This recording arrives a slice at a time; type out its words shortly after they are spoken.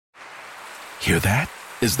Hear that?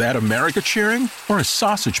 Is that America cheering or a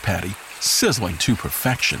sausage patty sizzling to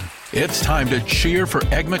perfection? It's time to cheer for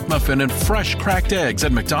Egg McMuffin and fresh cracked eggs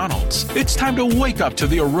at McDonald's. It's time to wake up to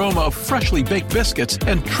the aroma of freshly baked biscuits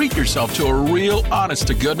and treat yourself to a real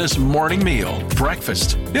honest-to-goodness morning meal.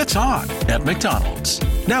 Breakfast, it's on at McDonald's.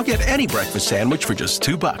 Now get any breakfast sandwich for just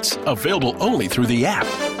 $2. Available only through the app.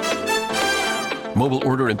 Mobile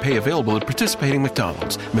order and pay available at participating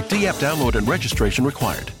McDonald's. McD app download and registration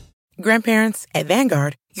required. Grandparents, at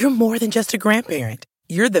Vanguard, you're more than just a grandparent.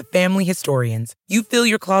 You're the family historians. You fill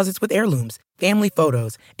your closets with heirlooms, family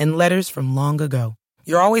photos, and letters from long ago.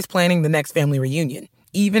 You're always planning the next family reunion,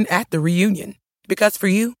 even at the reunion. Because for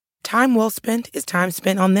you, time well spent is time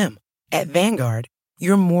spent on them. At Vanguard,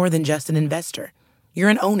 you're more than just an investor. You're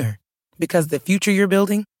an owner. Because the future you're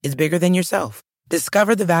building is bigger than yourself.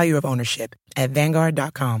 Discover the value of ownership at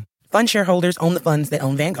Vanguard.com. Fund shareholders own the funds that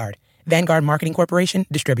own Vanguard. Vanguard Marketing Corporation,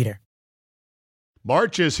 distributor.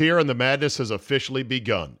 March is here and the madness has officially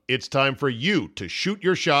begun. It's time for you to shoot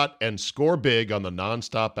your shot and score big on the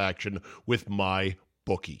nonstop action with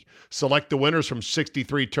MyBookie. Select the winners from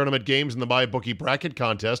 63 tournament games in the MyBookie bracket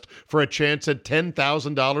contest for a chance at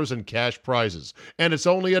 $10,000 in cash prizes. And it's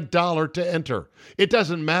only $1 to enter. It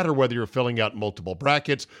doesn't matter whether you're filling out multiple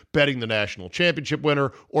brackets, betting the national championship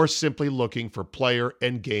winner, or simply looking for player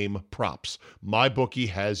and game props. MyBookie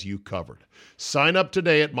has you covered. Sign up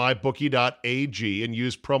today at mybookie.ag and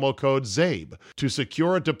use promo code ZABE to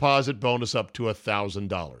secure a deposit bonus up to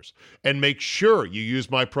 $1,000. And make sure you use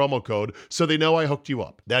my promo code so they know I hooked you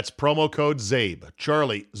up. That's promo code ZABE,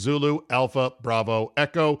 Charlie, Zulu, Alpha, Bravo,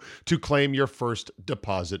 Echo, to claim your first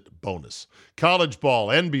deposit bonus. College ball,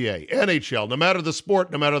 NBA, NHL, no matter the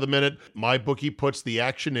sport, no matter the minute, MyBookie puts the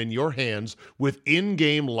action in your hands with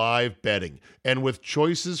in-game live betting. And with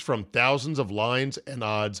choices from thousands of lines and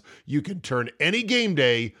odds, you can turn any game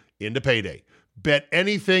day into payday. Bet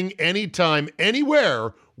anything, anytime,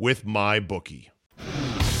 anywhere with MyBookie.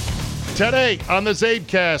 Today on the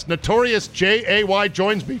Zabecast, Notorious J.A.Y.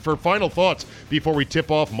 joins me for final thoughts before we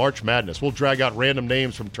tip off March Madness. We'll drag out random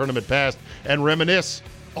names from tournament past and reminisce.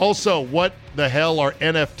 Also, what the hell are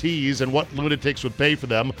NFTs and what lunatics would pay for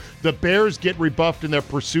them? The Bears get rebuffed in their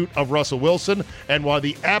pursuit of Russell Wilson, and why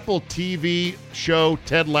the Apple TV show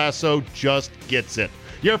Ted Lasso just gets it.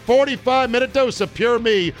 Your 45-minute dose of pure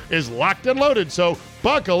me is locked and loaded, so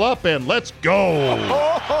buckle up and let's go.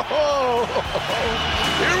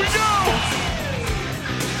 Here we go.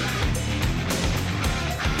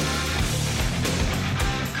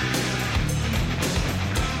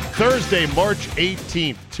 Thursday, March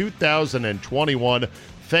 18th, 2021.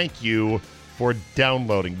 Thank you for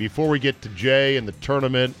downloading. Before we get to Jay and the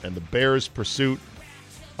tournament and the Bears' pursuit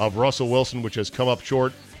of Russell Wilson, which has come up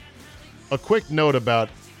short, a quick note about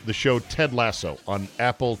the show Ted Lasso on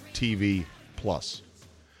Apple TV+. A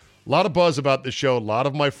lot of buzz about the show. A lot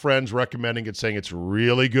of my friends recommending it, saying it's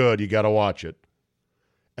really good. You got to watch it.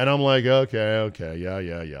 And I'm like, okay,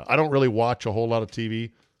 yeah. I don't really watch a whole lot of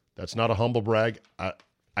TV. That's not a humble brag.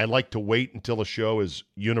 I like to wait until a show is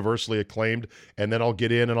universally acclaimed, and then I'll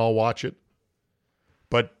get in and I'll watch it.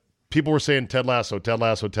 But people were saying Ted Lasso.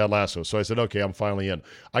 So I said, okay, I'm finally in.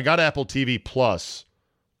 I got Apple TV Plus,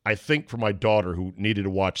 I think for my daughter who needed to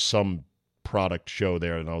watch some product show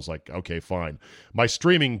there, and I was like, okay, fine. My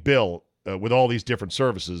streaming bill with all these different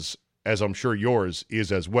services, as I'm sure yours is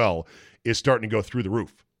as well, is starting to go through the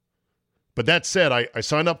roof. But that said, I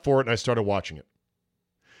signed up for it and I started watching it.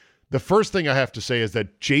 The first thing I have to say is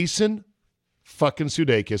that Jason fucking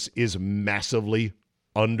Sudeikis is massively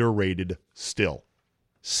underrated still.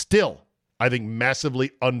 Still, I think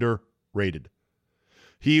massively underrated.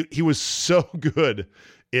 He was so good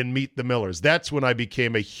in Meet the Millers. That's when I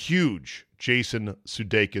became a huge Jason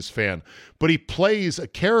Sudeikis fan. But he plays a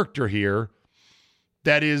character here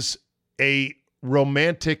that is a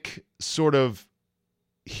romantic sort of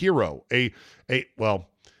hero. Well,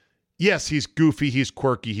 yes, he's goofy, he's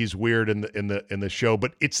quirky, he's weird in the show,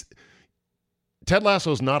 but Ted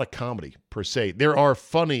Lasso is not a comedy per se. There are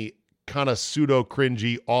funny, kind of pseudo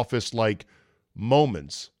cringy, office-like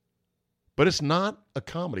moments, but it's not a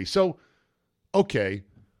comedy. So, okay,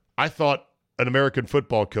 I thought an American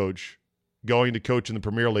football coach going to coach in the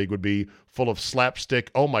Premier League would be full of slapstick,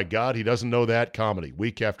 oh my God, he doesn't know that comedy,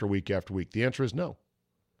 week after week after week. The answer is no.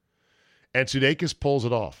 And Sudeikis pulls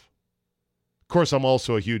it off. Of course, I'm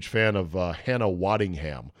also a huge fan of Hannah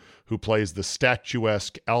Waddingham, who plays the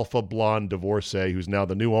statuesque alpha blonde divorcee who's now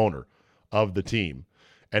the new owner of the team,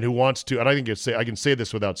 and who wants to, and I can say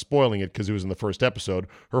this without spoiling it because it was in the first episode,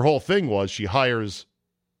 her whole thing was she hires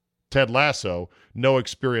Ted Lasso, no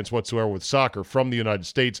experience whatsoever with soccer, from the United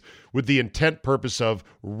States, with the intent purpose of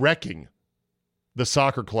wrecking the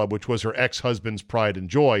soccer club, which was her ex-husband's pride and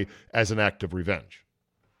joy, as an act of revenge.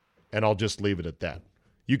 And I'll just leave it at that.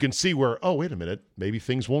 You can see where, oh, wait a minute, maybe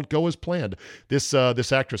things won't go as planned. This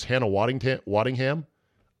actress, Hannah Waddingham,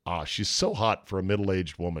 she's so hot for a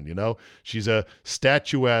middle-aged woman, you know? She's a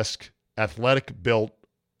statuesque, athletic-built,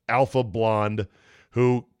 alpha blonde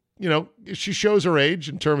who, you know, she shows her age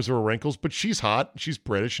in terms of her wrinkles, but she's hot, she's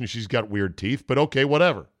British, and she's got weird teeth, but okay,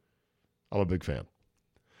 whatever. I'm a big fan.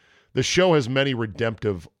 The show has many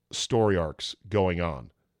redemptive story arcs going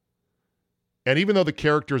on. And even though the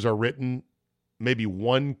characters are written maybe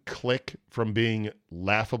one click from being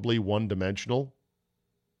laughably one-dimensional,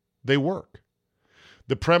 they work.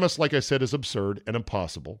 The premise, like I said, is absurd and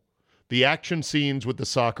impossible. The action scenes with the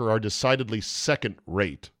soccer are decidedly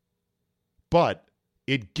second-rate. But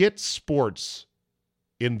it gets sports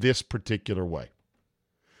in this particular way.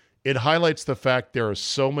 It highlights the fact there are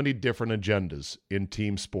so many different agendas in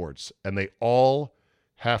team sports, and they all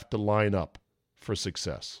have to line up for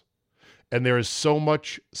success. And there is so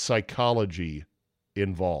much psychology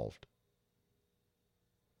involved.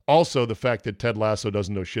 Also, the fact that Ted Lasso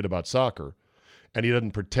doesn't know shit about soccer, and he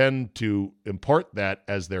doesn't pretend to impart that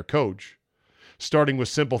as their coach, starting with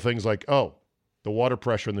simple things like, oh, the water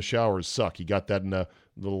pressure in the showers suck. He got that in a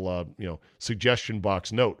little suggestion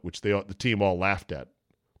box note, which the team all laughed at.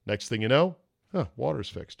 Next thing you know, water's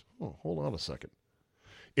fixed. Oh, hold on a second.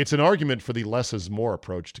 It's an argument for the less is more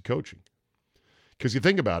approach to coaching. Because you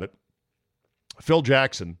think about it, Phil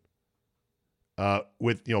Jackson,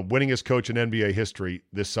 with winningest coach in NBA history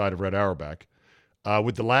this side of Red Auerbach,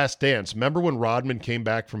 with The Last Dance. Remember when Rodman came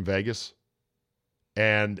back from Vegas?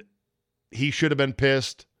 And he should have been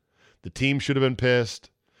pissed. The team should have been pissed.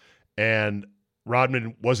 And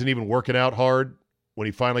Rodman wasn't even working out hard when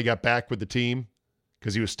he finally got back with the team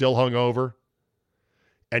because he was still hungover.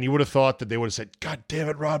 And you would have thought that they would have said, God damn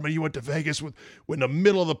it, Rodman, you went to Vegas in the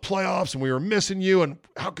middle of the playoffs and we were missing you, and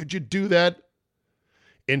how could you do that?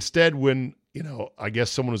 Instead, when, I guess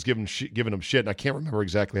someone was giving him shit, and I can't remember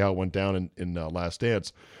exactly how it went down in Last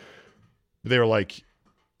Dance. They were like,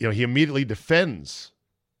 he immediately defends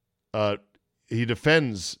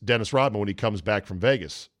Dennis Rodman when he comes back from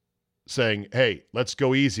Vegas, saying, hey, let's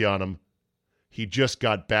go easy on him. He just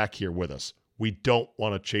got back here with us. We don't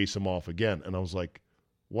want to chase him off again. And I was like,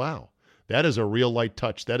 wow, that is a real light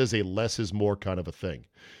touch. That is a less is more kind of a thing.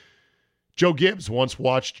 Joe Gibbs once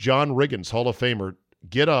watched John Riggins, Hall of Famer,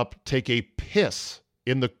 get up, take a piss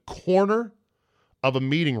in the corner of a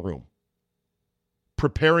meeting room,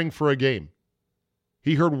 preparing for a game.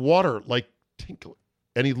 He heard water like tinkling,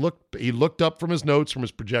 and he looked up from his notes from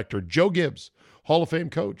his projector. Joe Gibbs, Hall of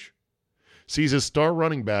Fame coach, sees his star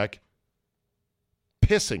running back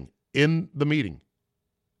pissing in the meeting,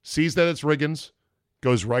 sees that it's Riggins,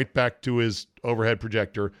 goes right back to his overhead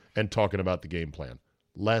projector and talking about the game plan.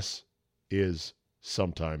 Less is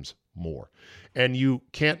sometimes more. And you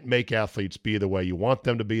can't make athletes be the way you want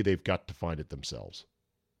them to be. They've got to find it themselves.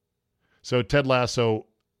 So Ted Lasso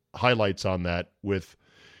highlights on that with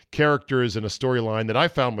characters and a storyline that I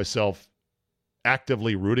found myself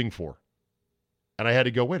actively rooting for. And I had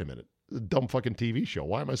to go, wait a minute, this is a dumb fucking TV show.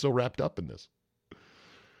 Why am I so wrapped up in this?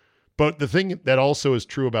 But the thing that also is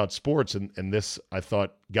true about sports, and this I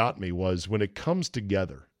thought got me, was when it comes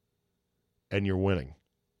together and you're winning.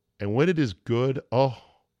 And when it is good,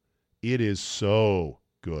 it is so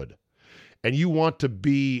good. And you want to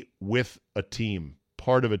be with a team,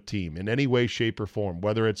 part of a team, in any way, shape, or form,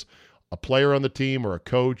 whether it's a player on the team or a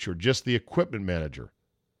coach or just the equipment manager.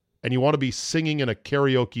 And you want to be singing in a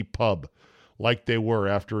karaoke pub like they were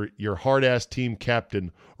after your hard-ass team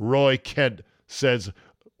captain, Roy Kent, says,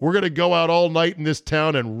 we're going to go out all night in this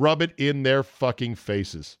town and rub it in their fucking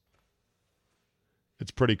faces. It's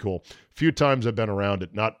pretty cool. A few times I've been around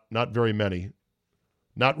it, not very many.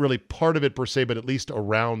 Not really part of it per se, but at least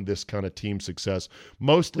around this kind of team success.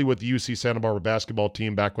 Mostly with the UC Santa Barbara basketball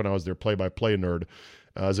team back when I was their play-by-play nerd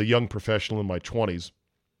as a young professional in my 20s.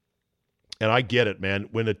 And I get it, man.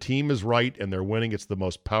 When a team is right and they're winning, it's the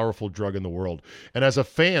most powerful drug in the world. And as a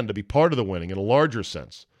fan, to be part of the winning in a larger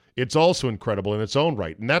sense, it's also incredible in its own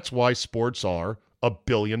right. And that's why sports are $1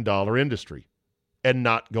 billion industry and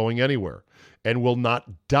not going anywhere and will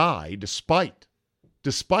not die despite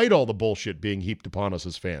all the bullshit being heaped upon us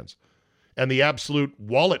as fans and the absolute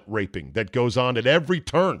wallet raping that goes on at every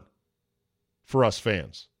turn for us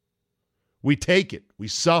fans. We take it. We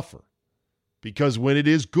suffer because when it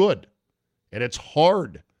is good, and it's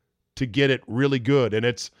hard to get it really good, and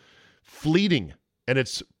it's fleeting, and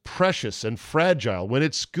it's precious and fragile. When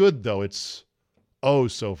it's good, though, it's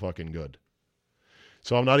so fucking good.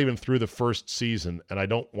 So I'm not even through the first season, and I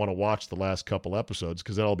don't want to watch the last couple episodes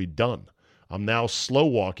because then I'll be done. I'm now slow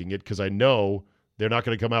walking it because I know they're not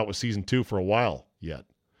going to come out with season 2 for a while yet.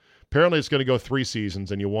 Apparently it's going to go 3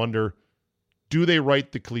 seasons, and you wonder, do they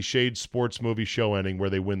write the cliched sports movie show ending where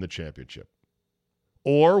they win the championship?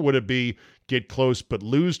 Or would it be get close but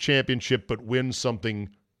lose championship but win something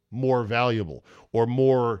more valuable or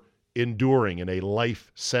more enduring in a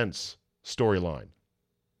life sense storyline?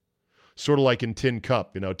 Sort of like in Tin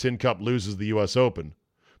Cup. Tin Cup loses the U.S. Open,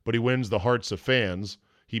 but he wins the hearts of fans.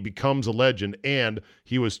 He becomes a legend, and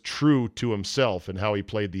he was true to himself in how he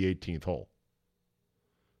played the 18th hole.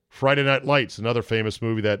 Friday Night Lights, another famous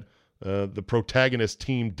movie that the protagonist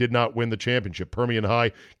team did not win the championship. Permian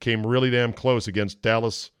High came really damn close against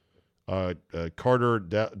Dallas Carter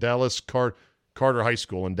High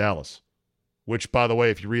School in Dallas, which, by the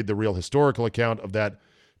way, if you read the real historical account of that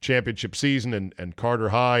championship season and Carter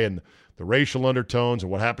High and the racial undertones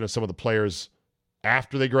and what happened to some of the players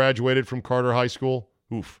after they graduated from Carter High School,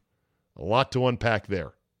 a lot to unpack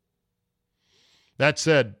there. That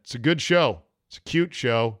said, it's a good show. It's a cute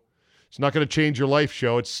show. It's not going to change your life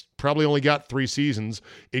show. It's probably only got 3 seasons.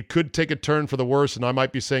 It could take a turn for the worse, and I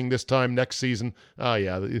might be saying this time next season,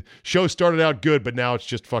 the show started out good, but now it's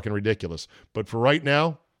just fucking ridiculous. But for right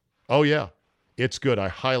now, it's good. I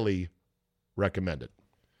highly recommend it.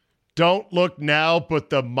 Don't look now, but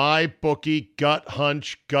the MyBookie gut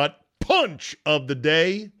punch of the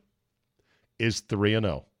day is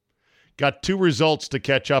 3-0. Got 2 results to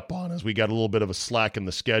catch up on as we got a little bit of a slack in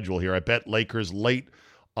the schedule here. I bet Lakers late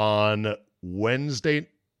on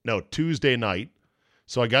Tuesday night.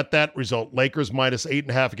 So I got that result. Lakers minus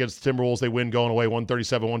 8.5 against the Timberwolves. They win going away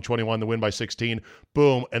 137-121. They win by 16.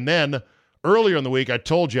 Boom. And then earlier in the week, I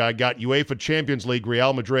told you I got UEFA Champions League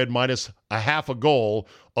Real Madrid minus a half a goal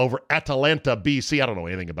over Atalanta BC. I don't know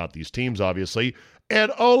anything about these teams, obviously.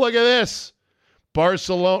 And look at this.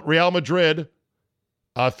 Real Madrid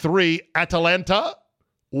 3, Atalanta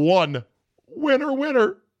 1.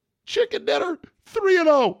 Winner. Chicken dinner.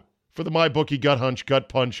 3-0 for the MyBookie gut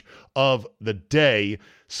punch of the day.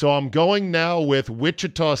 So I'm going now with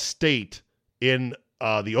Wichita State in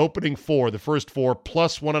the opening 4, the first 4,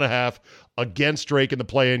 plus 1.5 against Drake in the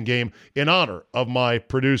play-in game in honor of my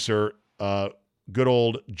producer, good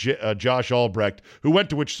old Josh Albrecht, who went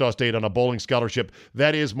to Wichita State on a bowling scholarship.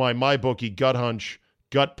 That is my MyBookie gut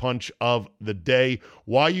punch of the day.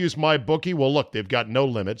 Why use MyBookie? Well, look, they've got no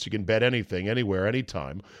limits. You can bet anything, anywhere,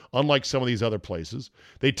 anytime, unlike some of these other places.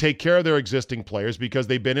 They take care of their existing players because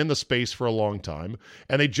they've been in the space for a long time,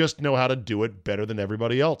 and they just know how to do it better than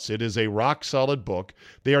everybody else. It is a rock-solid book.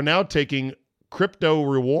 They are now taking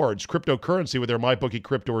cryptocurrency with their MyBookie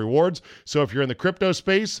crypto rewards. So if you're in the crypto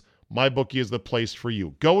space, MyBookie is the place for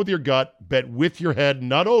you. Go with your gut, bet with your head,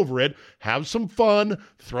 not over it. Have some fun,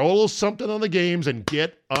 throw a little something on the games, and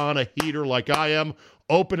get on a heater like I am.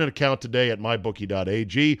 Open an account today at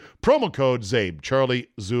mybookie.ag. Promo code ZABE, Charlie,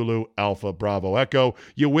 Zulu, Alpha, Bravo, Echo.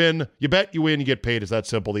 You win, you bet, you win, you get paid. It's that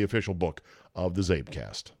simple, the official book of the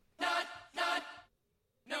Zabecast.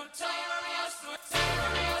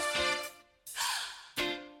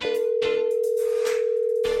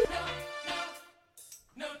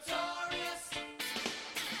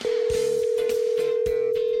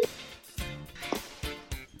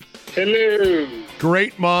 Hello.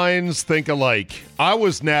 Great minds think alike. I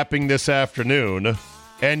was napping this afternoon,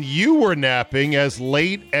 and you were napping as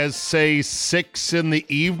late as, say, 6 in the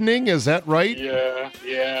evening. Is that right? Yeah.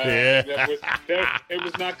 It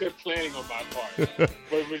was not good planning on my part, but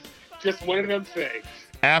it was just one of them things.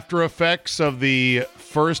 After effects of the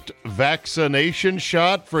first vaccination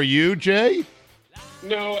shot for you, Jay?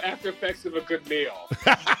 No, after effects of a good meal.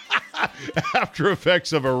 After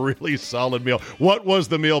effects of a really solid meal. What was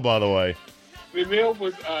the meal, by the way? The meal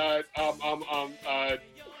was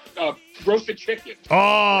roasted chicken.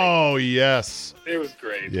 Oh, yes. It was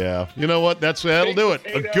great. Yeah. You know what? That'll do it.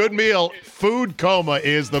 A good meal. Food coma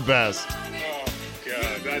is the best. Oh,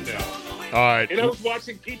 God, I know. All right. And I was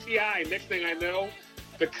watching PTI. Next thing I know,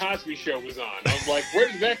 the Cosby Show was on. I was like,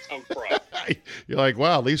 where did that come from? You're like,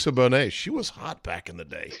 wow, Lisa Bonet, she was hot back in the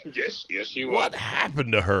day. Yes, she was. What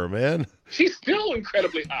happened to her, man? She's still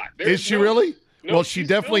incredibly hot. Is she really? No, well, she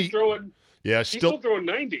definitely. She's still throwing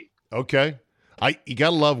 90. Okay. You got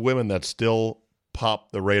to love women that still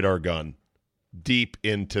pop the radar gun deep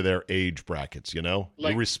into their age brackets, you know?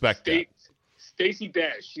 Like you respect that. Stacey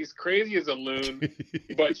Dash, she's crazy as a loon,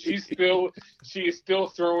 but she is still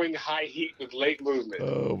throwing high heat with late movement.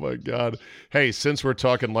 Oh my God! Hey, since we're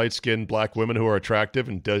talking light-skinned black women who are attractive,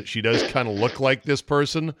 and she does kind of look like this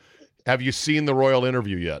person, have you seen the royal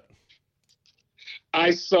interview yet? I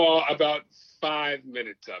saw about 5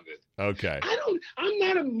 minutes of it. Okay. I'm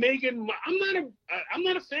not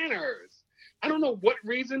a fan of hers. I don't know what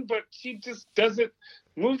reason, but she just doesn't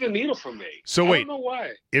move the needle for me. So I wait, don't know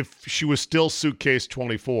why. if she was still Suitcase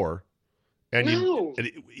 24, and No.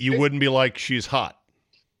 you wouldn't be like, she's hot.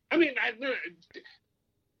 I mean,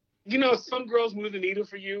 some girls move the needle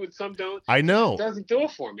for you and some don't. I know. It doesn't do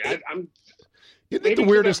it for me. Isn't it the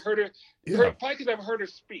weirdest? Probably because I've heard her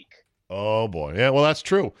speak. Oh boy, yeah. Well, that's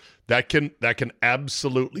true. That can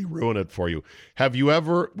absolutely ruin it for you. Have you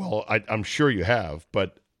ever? Well, I'm sure you have,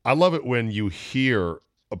 but I love it when you hear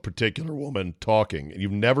a particular woman talking and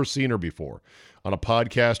you've never seen her before on a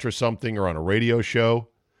podcast or something or on a radio show,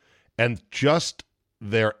 and just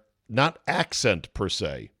their not accent per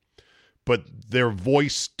se, but their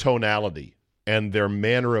voice tonality and their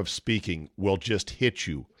manner of speaking will just hit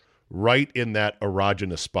you right in that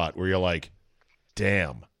erogenous spot where you're like,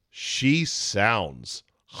 damn, she sounds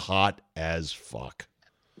hot as fuck.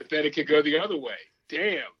 But then it could go the other way.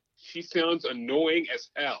 Damn, she sounds annoying as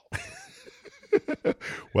hell.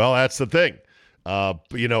 Well, that's the thing. And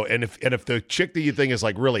if the chick that you think is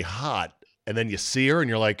like really hot and then you see her and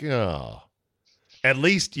you're like, oh, at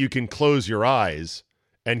least you can close your eyes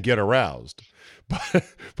and get aroused.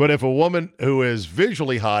 But if a woman who is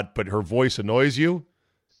visually hot but her voice annoys you,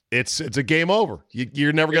 it's a game over.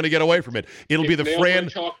 You're never going to get away from it. It'll be the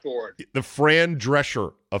Fran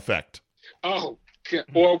Drescher effect. Oh,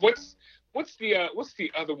 or what's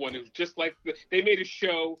the other one who's just like they made a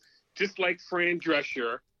show just like Fran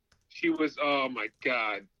Drescher. She was, oh my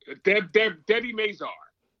God, Debbie Mazar.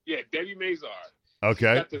 Yeah, Debbie Mazar.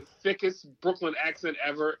 Okay. She's got the thickest Brooklyn accent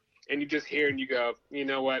ever, and you just hear and you go, you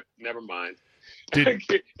know what? Never mind.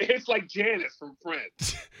 It's like Janice from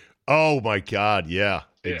Friends. Oh my God, yeah,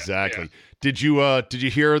 exactly. Yeah. Did you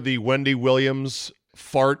hear the Wendy Williams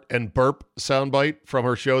fart and burp soundbite from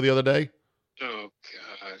her show the other day? Oh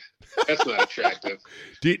God, that's not attractive.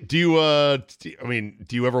 Do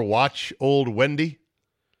you ever watch old Wendy?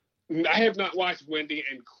 I have not watched Wendy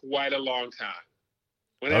in quite a long time.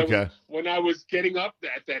 When I was getting up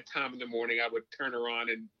at that time in the morning, I would turn her on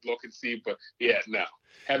and look and see. But no,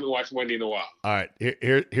 haven't watched Wendy in a while. All right,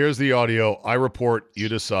 here's the audio. I report, you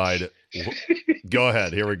decide. Go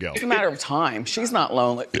ahead. Here we go. It's a matter of time. She's not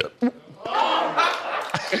lonely. It's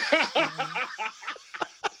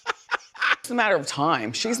a matter of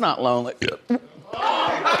time. She's not lonely.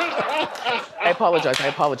 I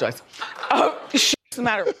apologize. Oh, it's a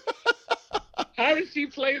matter of... How did she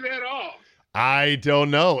play that off? I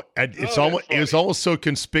don't know. It was almost so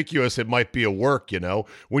conspicuous it might be a work,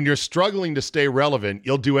 When you're struggling to stay relevant,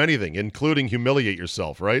 you'll do anything, including humiliate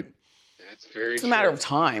yourself, right? That's very It's a matter of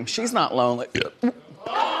time. She's not lonely.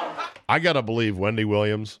 I got to believe Wendy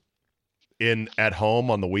Williams at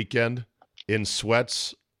home on the weekend in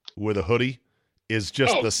sweats with a hoodie is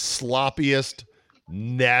just the sloppiest,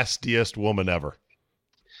 nastiest woman ever.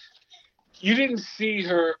 You didn't see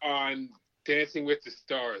her on Dancing with the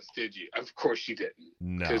Stars, did you? Of course you didn't.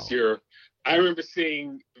 No. Because I remember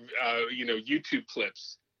seeing, YouTube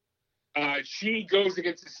clips. She goes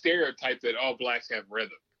against the stereotype that all blacks have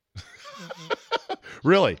rhythm.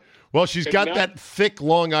 Really? Well, she's got that thick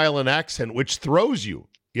Long Island accent, which throws you,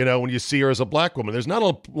 when you see her as a black woman. There's not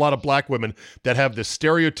a lot of black women that have the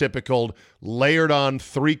stereotypical, layered on,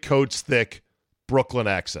 3 coats thick Brooklyn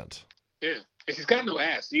accent. Yeah. And she's got no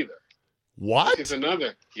ass either. What? She's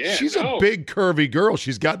another. Yeah. She's a big, curvy girl.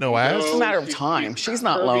 She's got no ass. It's a matter of time. She's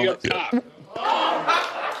not lonely.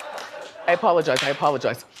 I apologize.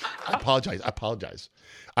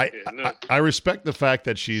 I respect the fact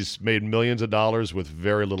that she's made millions of dollars with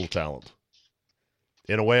very little talent.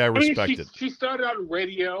 In a way, I respect it. She started out in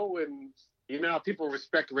radio, and people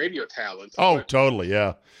respect radio talent. Oh, totally,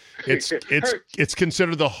 yeah. It's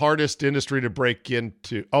considered the hardest industry to break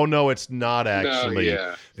into. Oh no, it's not actually.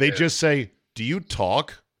 They just say, "Do you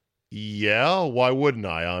talk?" Yeah, why wouldn't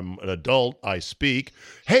I? I'm an adult. I speak.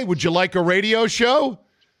 Hey, would you like a radio show?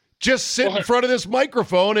 Just sit in front of this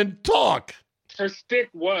microphone and talk. Her stick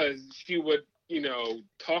was she would,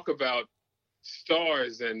 talk about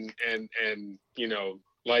stars and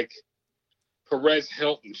like Perez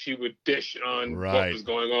Hilton. She would dish on what was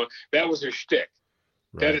going on. That was her shtick.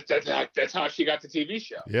 Right. That's how she got the TV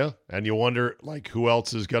show. Yeah, and you wonder, who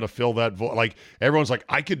else is going to fill that voice? Everyone's like,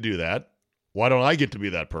 I could do that. Why don't I get to be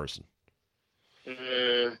that person?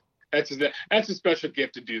 That's a special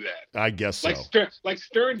gift to do that. I guess so.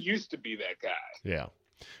 Stern used to be that guy. Yeah.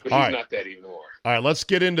 But he's not that anymore. All right, let's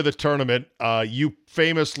get into the tournament. You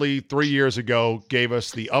famously, 3 years ago, gave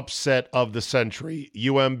us the upset of the century,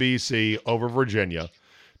 UMBC over Virginia.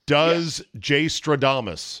 Does Jay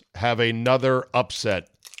Stradamus have another upset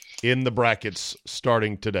in the brackets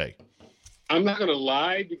starting today? I'm not gonna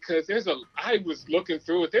lie because I was looking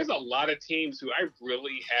through it. There's a lot of teams who I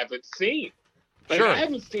really haven't seen. Like, sure. I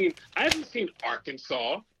haven't seen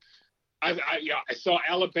Arkansas. I saw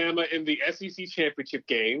Alabama in the SEC championship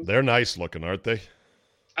game. They're nice looking, aren't they?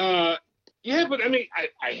 Yeah, but I mean,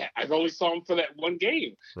 I've only saw them for that one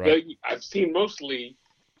game. Right. I've seen mostly.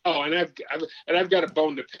 Oh, and I've got a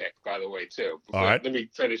bone to pick, by the way, too. All right. Let me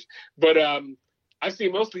finish. But I've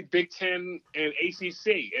seen mostly Big Ten and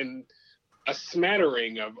ACC and a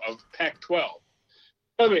smattering of Pac-12.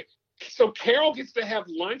 By the way, so Carol gets to have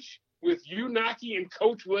lunch with you, Naki, and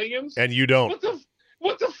Coach Williams, and you don't. What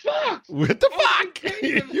the fuck? What the fuck?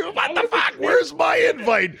 What the fuck? Where's my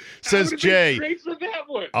invite? Says Jay. Great for that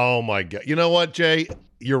one. Oh my God! You know what, Jay?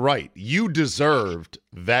 You're right. You deserved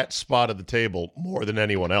that spot at the table more than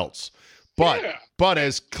anyone else. But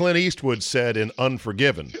as Clint Eastwood said in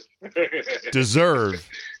Unforgiven, deserve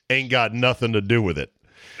ain't got nothing to do with it.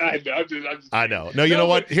 I know. No, you know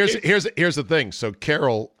what? Here's the thing. So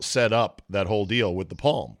Carol set up that whole deal with the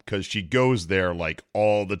Palm because she goes there like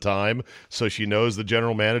all the time. So she knows the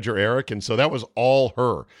general manager, Eric. And so that was all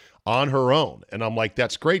her on her own. And I'm like,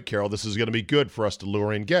 that's great, Carol. This is going to be good for us to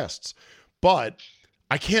lure in guests. But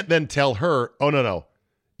I can't then tell her, oh, no,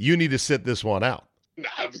 you need to sit this one out.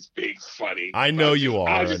 I was being funny. I know you are.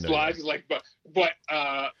 I just like, but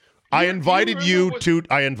I invited you to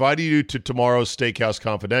tomorrow's Steakhouse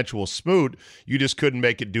Confidential with Smoot. You just couldn't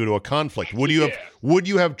make it due to a conflict. Would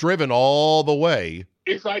you have driven all the way?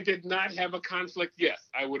 If I did not have a conflict, yes,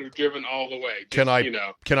 I would have driven all the way. Can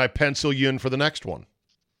I pencil you in for the next one?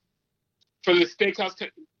 For the Steakhouse,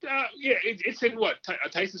 yeah, it's in what?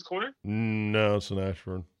 Tyson's Corner? No, it's in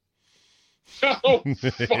Ashburn. Oh,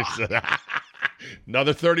 fuck.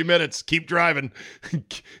 Another 30 minutes. Keep driving.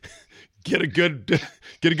 Get a good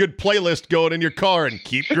playlist going in your car and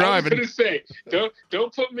keep driving. I was gonna say,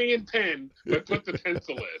 don't put me in pen, but put the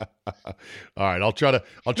pencil in. All right, I'll try to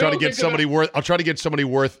get somebody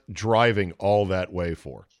worth driving all that way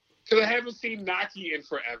for. Because I haven't seen Naki in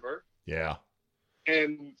forever. Yeah.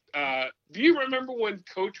 And do you remember when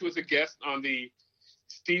Coach was a guest on the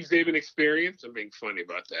Steve Zabin Experience? I'm being funny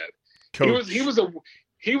about that. Coach.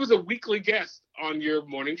 He was a weekly guest on your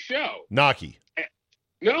morning show. Naki.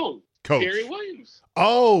 No. Coach. Gary Williams.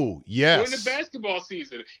 Oh, yes. During the basketball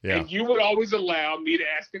season. Yeah. And you would always allow me to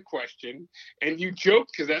ask a question. And you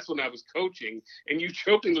joked, because that's when I was coaching, and you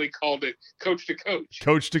jokingly called it Coach to Coach.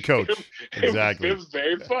 Coach to Coach. Exactly. It was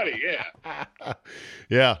very funny, yeah.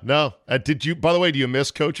 Yeah, no. By the way, do you miss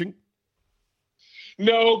coaching?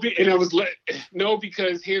 No,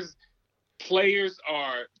 because his players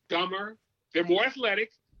are dumber. They're more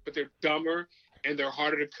athletic, but they're dumber. And they're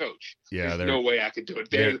harder to coach. Yeah, there's no way I could do it.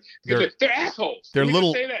 They're assholes. They're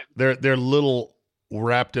little. They're little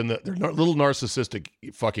wrapped in they're little narcissistic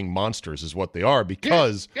fucking monsters, is what they are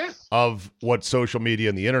because of what social media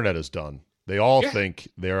and the internet has done. They all think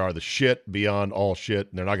they are the shit beyond all shit,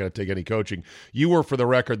 and they're not going to take any coaching. You were, for the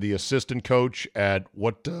record, the assistant coach at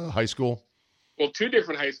what high school? Well, two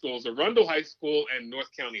different high schools: Arundel High School and North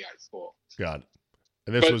County High School. Got it.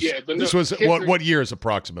 And this was what years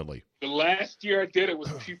approximately? The last year I did it was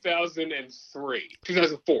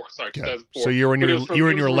 2004. Sorry, 2004. So you were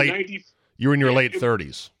in your late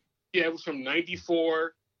 30s. Yeah, it was from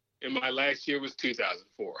 94, and my last year was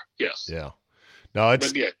 2004. Yes. Yeah. No,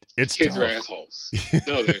 it's kids tough. are assholes.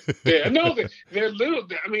 No, they're little.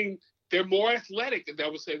 I mean, they're more athletic. I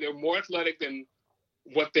would say they're more athletic than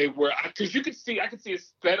what they were. Because I could see a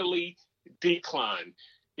steadily decline.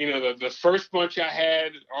 You know, the first bunch I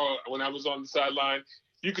had when I was on the sideline,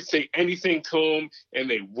 you could say anything to them and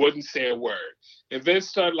they wouldn't say a word. And then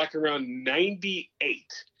started like around 98,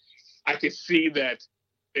 I could see that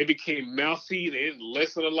they became mouthy. They didn't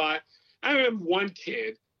listen a lot. I remember one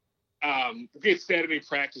kid, we had Saturday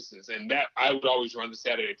practices, and that I would always run the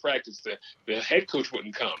Saturday practice. The head coach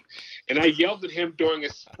wouldn't come. And I yelled at him during a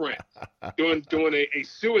sprint, doing a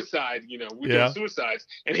suicide, we're doing suicides.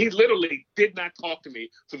 And he literally did not talk to me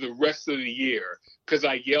for the rest of the year because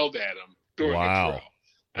I yelled at him during a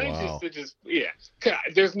drill.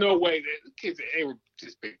 There's no way that kids, they were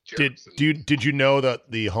just big jerks. Did you know that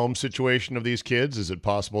the home situation of these kids? Is it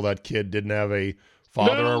possible that kid didn't have a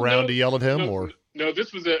father around to yell at him, or? No,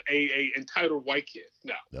 this was a entitled white kid.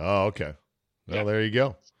 No. Oh, okay. Well, there you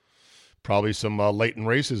go. Probably some latent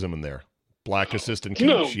racism in there. Black assistant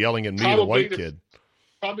coach yelling at me, the white kid.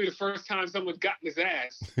 Probably the first time someone got in his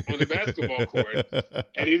ass on the basketball court,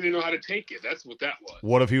 and he didn't know how to take it. That's what that was.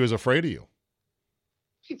 What if he was afraid of you?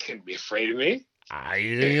 He couldn't be afraid of me.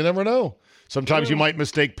 You never know. Sometimes you might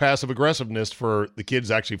mistake passive aggressiveness for the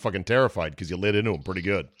kid's actually fucking terrified because you lit into him pretty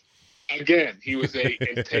good. Again, he was a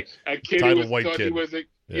kid Title who white thought kid. he was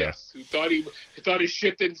who thought his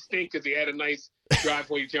shit didn't stink because he had a nice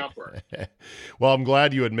driveway jumper. Well, I'm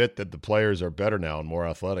glad you admit that the players are better now and more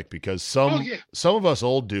athletic, because some of us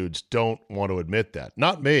old dudes don't want to admit that.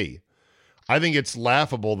 Not me. I think it's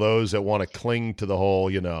laughable, those that want to cling to the whole,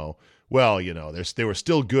 they were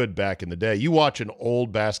still good back in the day. You watch an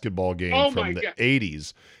old basketball game from the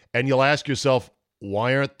 80s, and you'll ask yourself,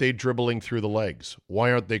 why aren't they dribbling through the legs?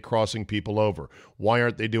 Why aren't they crossing people over? Why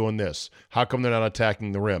aren't they doing this? How come they're not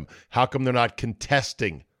attacking the rim? How come they're not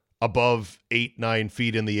contesting above 8-9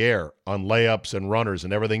 feet in the air on layups and runners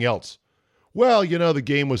and everything else? Well, the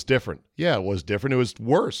game was different. Yeah, it was different. It was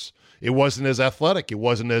worse. It wasn't as athletic. It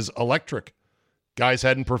wasn't as electric. Guys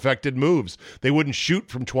hadn't perfected moves. They wouldn't shoot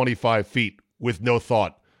from 25 feet with no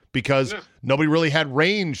thought because nobody really had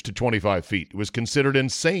range to 25 feet. It was considered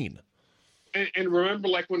insane. And remember,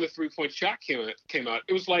 like when the 3-point shot came out,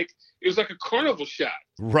 it was like a carnival shot.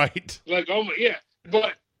 Right. Like, oh my, yeah.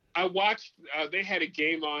 But I watched. They had a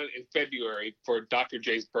game on in February for Dr.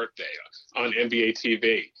 J's birthday on NBA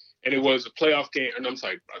TV, and it was a playoff game. And I'm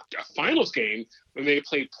sorry, a finals game when they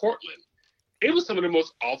played Portland. It was some of the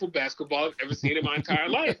most awful basketball I've ever seen in my entire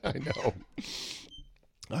life.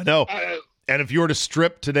 I know. And if you were to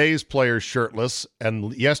strip today's players shirtless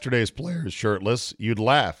and yesterday's players shirtless, you'd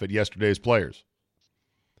laugh at yesterday's players.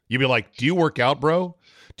 You'd be like, do you work out, bro?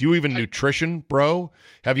 Do you even nutrition, bro?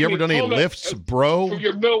 Have you ever done any lifts, bro?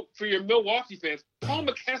 For your Milwaukee fans, Paul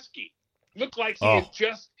McKeskey looked like he had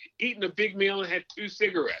just eaten a big meal and had 2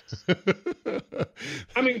 cigarettes.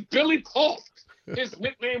 I mean, Billy Paul, his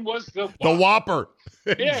nickname was the Whopper. The Whopper.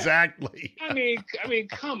 Yeah. Exactly. I mean,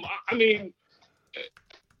 come on.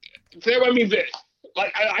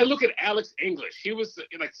 I look at Alex English. He was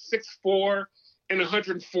like 6'4" and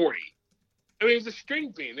 140. I mean, he was a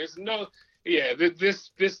string bean. There's no,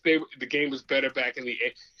 the game was better back in the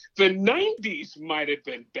 90s might have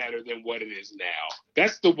been better than what it is now.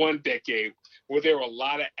 That's the one decade where there were a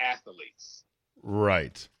lot of athletes.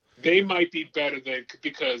 Right. They might be better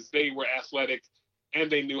because they were athletic and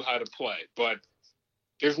they knew how to play. But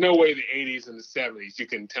there's no way the 80s and the 70s you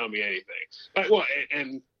can tell me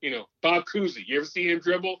anything. Bob Cousy, you ever see him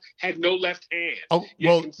dribble? Had no left hand. Oh,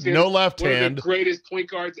 well, no left hand. One of the greatest point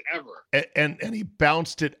guards ever. And he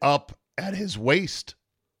bounced it up at his waist.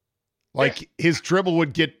 His dribble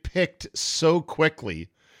would get picked so quickly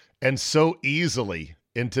and so easily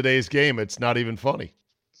in today's game, it's not even funny.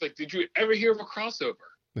 It's like, did you ever hear of a crossover?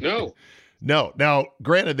 No. No. Now,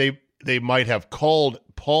 granted, they might have called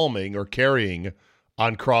palming or carrying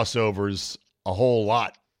on crossovers a whole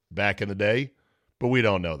lot back in the day, but we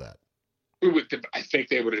don't know that. I think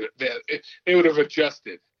they would have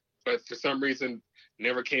adjusted, but for some reason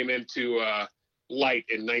never came into light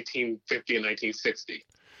in 1950 and 1960.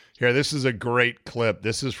 Here, this is a great clip.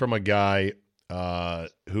 This is from a guy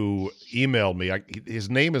who emailed me. His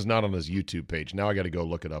name is not on his YouTube page. Now I got to go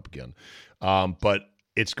look it up again. But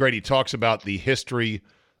it's great. He talks about the history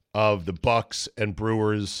of the Bucks and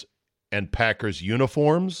Brewers and Packers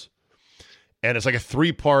uniforms. And it's like a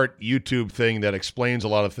 3-part YouTube thing that explains a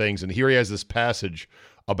lot of things. And here he has this passage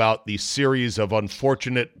about the series of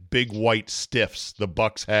unfortunate big white stiffs the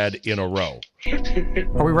Bucks had in a row.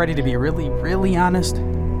 Are we ready to be really, really honest?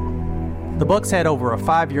 The Bucks had over a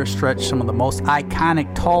 5-year stretch some of the most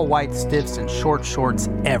iconic tall white stiffs and short shorts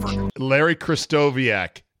ever. Larry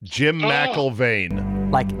Kristoviak, Jim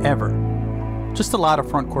McIlvaine. Like ever. Just a lot of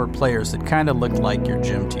front court players that kind of looked like your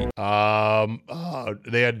gym team.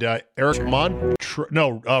 They had Eric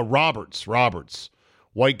Roberts.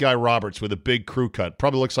 White guy Roberts with a big crew cut.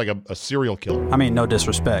 Probably looks like a serial killer. I mean, no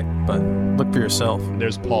disrespect, but look for yourself.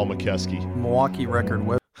 There's Paul McKeskey. Milwaukee record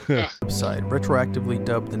website retroactively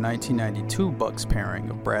dubbed the 1992 Bucks pairing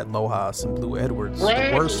of Brad Lohaus and Blue Edwards the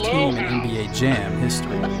worst team in NBA Jam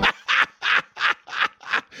history.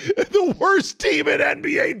 The worst team in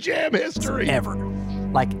NBA Jam history. Ever.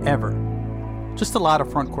 Like ever. Just a lot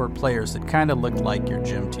of front court players that kind of looked like your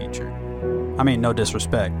gym teacher. I mean, no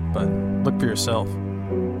disrespect, but look for yourself.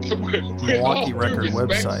 Milwaukee record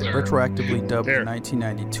website retroactively dubbed the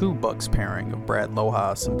 1992 Bucks pairing of Brad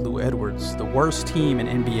Lohaus and Blue Edwards the worst team in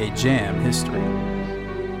NBA Jam history.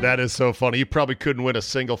 That is so funny. You probably couldn't win a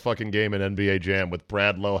single fucking game in NBA Jam with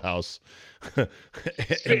Brad Lohaus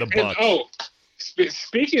in the Bucks.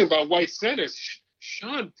 Speaking about white centers,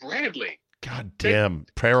 Sean Bradley. God damn,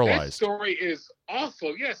 paralyzed. That story is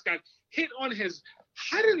awful. Yes, got hit on his.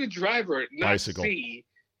 How did the driver not bicycle see?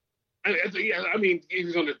 I mean, he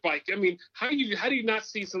was on his bike. I mean, how do you not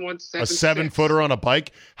see someone 7'6"? A 7-footer on a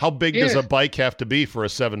bike? How big does a bike have to be for a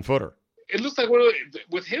 7-footer? It looks like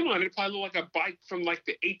with him on it, it probably looked like a bike from like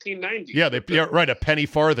the 1890s. Yeah, right. A penny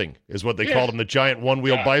farthing is what they called him, the giant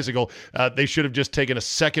one-wheel bicycle. They should have just taken a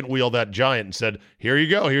second wheel, that giant, and said, here you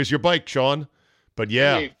go. Here's your bike, Sean. But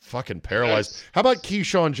fucking paralyzed. How about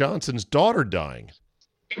Keyshawn Johnson's daughter dying?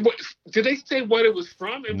 Did they say what it was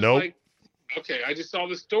from? It was nope. Okay, I just saw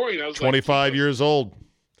the story and I was 25 years old.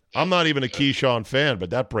 I'm not even a Keyshawn fan, but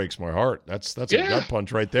that breaks my heart. That's a gut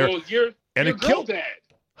punch right there. Well, you're girl dad.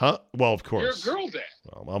 Huh? Well, of course. You're a girl dad.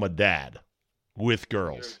 Well, I'm a dad with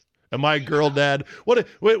girls. Am I a girl dad? What?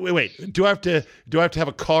 Wait. Do I have to have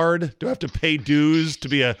a card? Do I have to pay dues to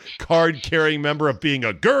be a card-carrying member of being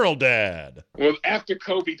a girl dad? Well, after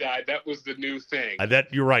Kobe died, that was the new thing.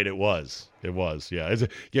 You're right. It was. Yeah.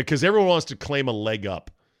 Because everyone wants to claim a leg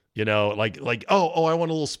up. You know, like, oh, I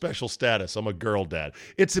want a little special status. I'm a girl dad.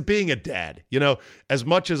 It's being a dad. You know, as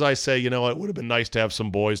much as I say, it would have been nice to have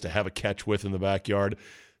some boys to have a catch with in the backyard.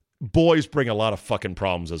 Boys bring a lot of fucking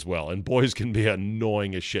problems as well, and boys can be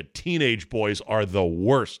annoying as shit. Teenage boys are the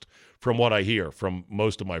worst, from what I hear from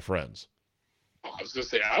most of my friends. I was going to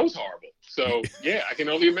say, I was horrible. So, I can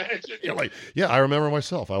only imagine. I remember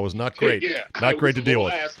myself. I was not great. Not great to deal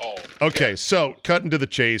with. Asshole. Okay, so cutting to the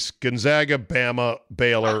chase, Gonzaga, Bama,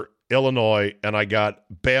 Baylor, Illinois, and I got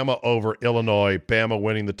Bama over Illinois, Bama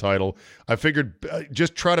winning the title. I figured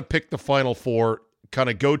just try to pick the Final Four, kind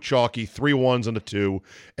of go chalky, 3 1s and a 2,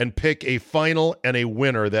 and pick a final and a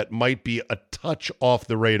winner that might be a touch off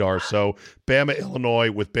the radar. So Bama, Illinois,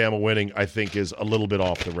 with Bama winning, I think is a little bit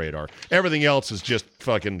off the radar. Everything else is just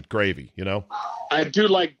fucking gravy, I do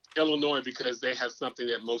like Illinois because they have something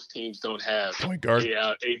that most teams don't have. Point guard?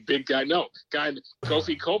 A big guy. No,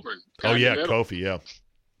 Kofi Coburn. Kofi, yeah.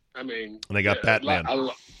 I mean, and they got Batman.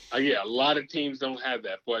 A lot of teams don't have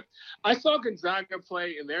that. But I saw Gonzaga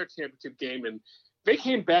play in their championship game, and they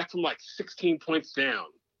came back from like 16 points down.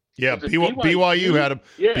 Yeah, BYU had them.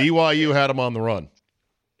 Yeah. BYU had them on the run.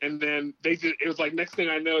 And then it was like next thing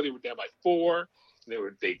I know, they were down by 4.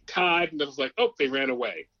 They tied, and it was like, they ran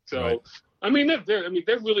away. So right. I mean,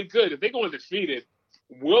 they're really good. If they go undefeated,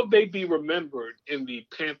 will they be remembered in the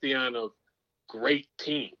pantheon of great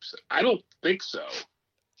teams? I don't think so.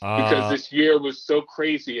 Because this year was so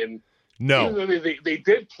crazy, and they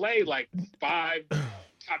did play like 5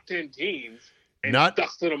 top 10 teams and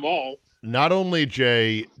dusted them all. Not only,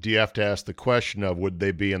 Jay, do you have to ask the question of would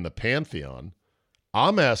they be in the pantheon?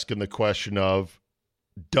 I'm asking the question of,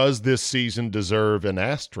 does this season deserve an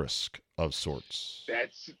asterisk of sorts?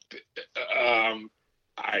 That's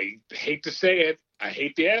I hate to say it. I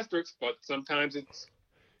hate the asterisk, but sometimes it's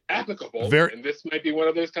applicable, and this might be one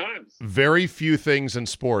of those times. Very few things in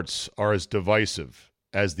sports are as divisive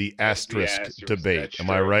as the asterisk debate. Am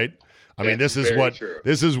I right? I mean, this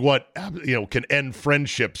is what can end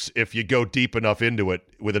friendships if you go deep enough into it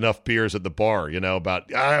with enough beers at the bar,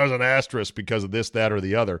 about I was an asterisk because of this, that, or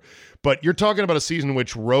the other. But you're talking about a season in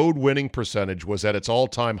which road winning percentage was at its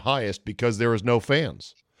all-time highest because there was no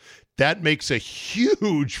fans. That makes a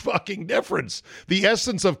huge fucking difference. The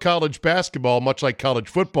essence of college basketball, much like college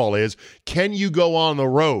football is, can you go on the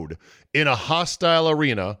road in a hostile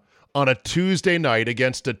arena on a Tuesday night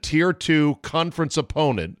against a Tier 2 conference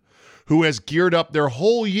opponent who has geared up their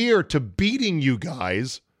whole year to beating you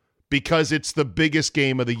guys because it's the biggest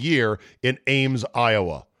game of the year in Ames,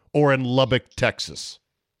 Iowa, or in Lubbock, Texas,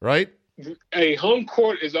 right? A home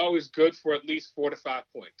court is always good for at least 4 to 5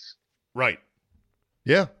 points. Right.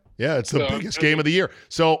 Yeah. Yeah, it's the biggest game of the year.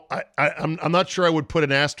 So I'm not sure I would put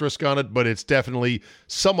an asterisk on it, but it's definitely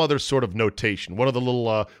some other sort of notation. One of the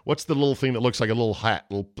little what's the little thing that looks like a little hat,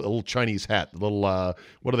 a little Chinese hat, a little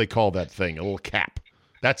what do they call that thing? A little cap.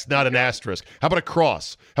 That's not an asterisk. How about a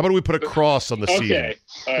cross? How about we put a cross on the season? Okay,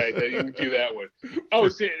 all right, then you can do that one. Oh,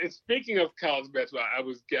 speaking of college basketball, I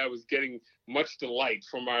was getting much delight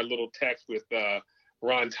from our little text with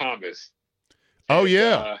Ron Thomas. Oh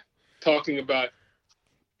yeah, talking about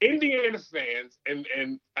Indiana fans,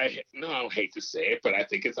 and I don't hate to say it, but I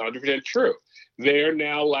think it's 100% true. They're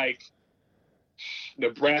now like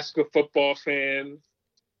Nebraska football fans.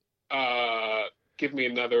 Give me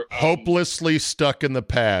another. Hopelessly stuck in the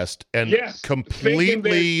past and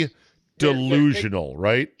completely delusional,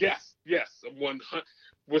 right? Yes.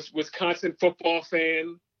 Wisconsin football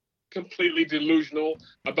fan, completely delusional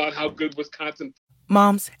about how good Wisconsin.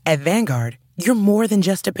 Moms, at Vanguard, you're more than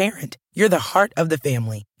just a parent. You're the heart of the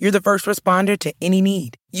family. You're the first responder to any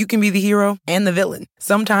need. You can be the hero and the villain,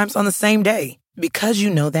 sometimes on the same day. Because you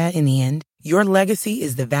know that in the end, your legacy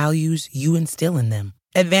is the values you instill in them.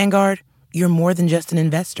 At Vanguard, you're more than just an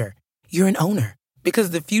investor. You're an owner.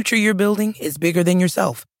 Because the future you're building is bigger than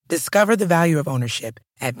yourself. Discover the value of ownership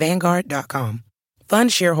at Vanguard.com.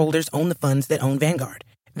 Fund shareholders own the funds that own Vanguard.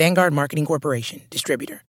 Vanguard Marketing Corporation,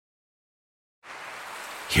 distributor.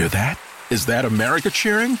 Hear that? Is that America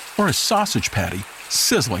cheering or a sausage patty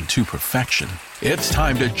sizzling to perfection? It's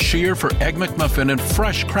time to cheer for Egg McMuffin and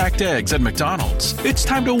fresh cracked eggs at McDonald's. It's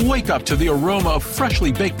time to wake up to the aroma of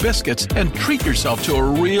freshly baked biscuits and treat yourself to a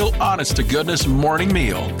real honest-to-goodness morning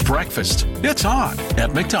meal. Breakfast, it's on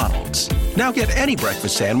at McDonald's. Now get any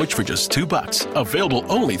breakfast sandwich for just $2. Available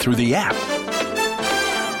only through the app.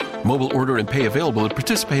 Mobile order and pay available at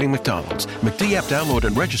participating McDonald's. McD app download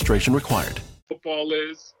and registration required. Football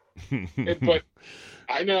is, but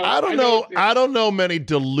I know. I don't know many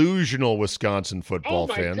delusional Wisconsin football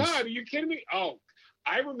fans. Oh my God, are you kidding me? Oh,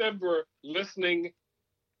 I remember listening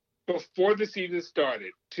before the season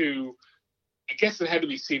started to, I guess it had to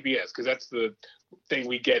be CBS because that's the thing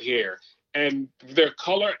we get here, and their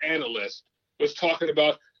color analyst was talking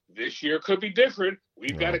about this year could be different.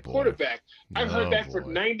 We've got a quarterback. I've heard that for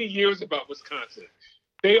 90 years about Wisconsin.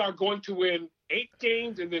 They are going to win 8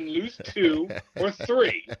 games and then lose 2 or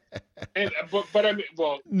 3. And but I mean,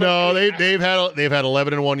 well, no, they've had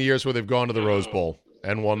 11 and 1 years where they've gone to the Rose Bowl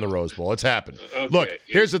and won the Rose Bowl. It's happened. Okay. Look,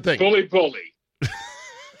 here's the thing. Bully.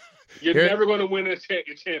 You're never going to win a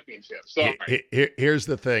championship. Sorry. Here's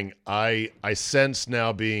the thing. I sense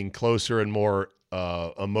now being closer and more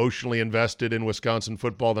emotionally invested in Wisconsin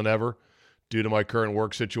football than ever due to my current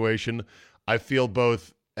work situation. I feel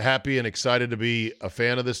both happy and excited to be a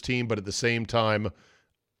fan of this team, but at the same time,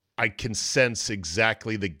 I can sense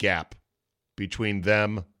exactly the gap between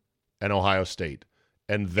them and Ohio State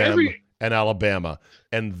and them and Alabama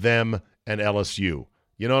and them and LSU.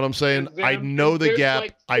 You know what I'm saying? I know the gap.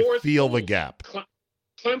 Like I feel the gap.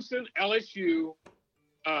 Clemson, LSU,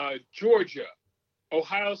 Georgia,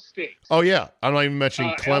 Ohio State. Oh, yeah. I'm not even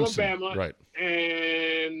mentioning Clemson. Alabama. Right.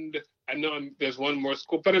 And I know there's one more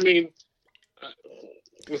school, but I mean,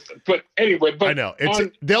 but anyway, but I know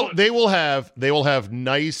they will have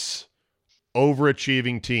nice,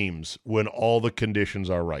 overachieving teams when all the conditions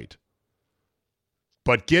are right.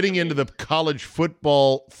 But getting into the college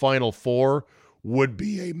football Final Four would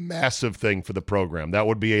be a massive thing for the program. That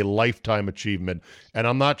would be a lifetime achievement, and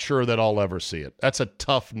I'm not sure that I'll ever see it. That's a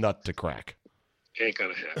tough nut to crack. Ain't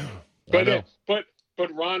gonna happen.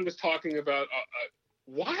 But Ron was talking about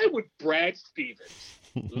why would Brad Stevens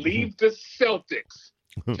leave the Celtics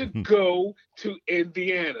to go to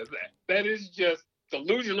Indiana? That is just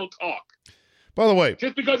delusional talk. By the way,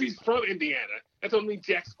 just because he's from Indiana, that doesn't mean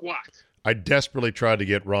jack squat. I desperately tried to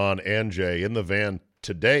get Ron and Jay in the van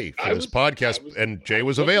today for this podcast, and Jay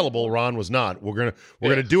was available. Ron was not. We're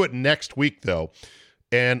gonna do it next week though.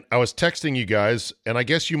 And I was texting you guys, and I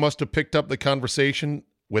guess you must have picked up the conversation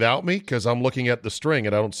without me because I'm looking at the string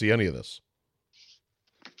and I don't see any of this.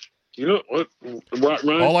 You know what?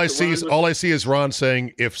 Ron, all I see is Ron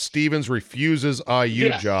saying, if Stevens refuses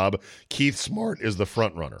IU job, Keith Smart is the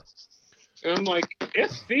front runner. And I'm like,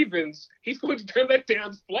 if Stevens, he's going to turn that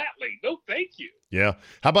down flatly. No, thank you. Yeah.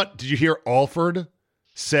 How about, did you hear Alford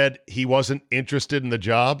said he wasn't interested in the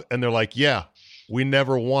job? And they're like, yeah, we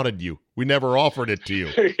never wanted you. We never offered it to you.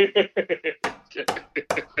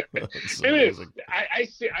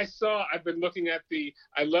 I've been looking at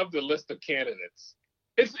I love the list of candidates.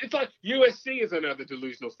 It's like USC is another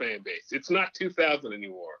delusional fan base. It's not 2000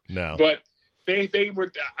 anymore. No. But they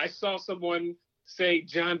were, I saw someone say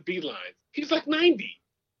John Beilein. He's like 90.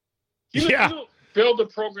 You don't build a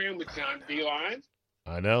program with John Beilein.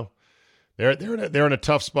 I know. They're in a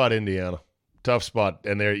tough spot, Indiana. Tough spot.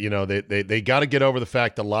 And they got to get over the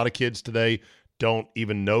fact that a lot of kids today don't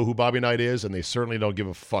even know who Bobby Knight is, and they certainly don't give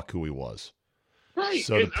a fuck who he was. Right.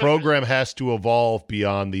 So the program has to evolve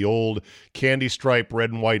beyond the old candy stripe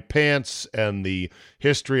red and white pants and the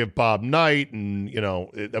history of Bob Knight. And, you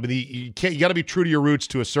got to be true to your roots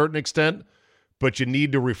to a certain extent, but you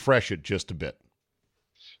need to refresh it just a bit.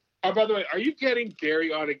 Oh, by the way, are you getting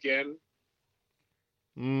Gary on again?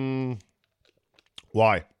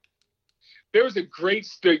 Why? There was a great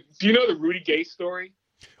story. Do you know the Rudy Gay story?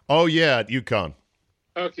 Oh, yeah, at UConn.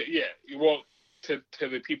 Okay, yeah. Well, to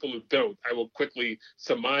the people who don't, I will quickly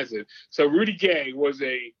surmise it. So Rudy Gay was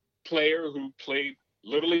a player who played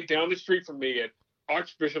literally down the street from me at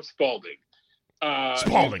Archbishop Spalding.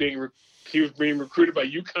 He was being recruited by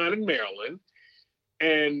UConn in Maryland.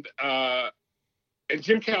 And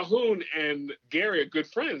Jim Calhoun and Gary are good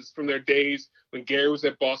friends from their days when Gary was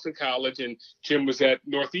at Boston College and Jim was at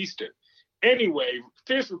Northeastern. Anyway,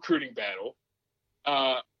 fierce recruiting battle.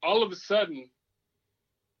 All of a sudden,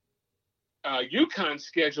 UConn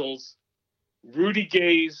schedules Rudy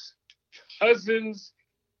Gay's cousin's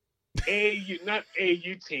AAU, not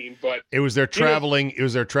AAU team, but it was their traveling. It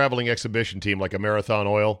was their traveling exhibition team, like a Marathon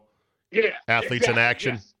Oil. Yeah, Athletes in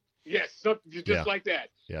Action. Yes, something just like that.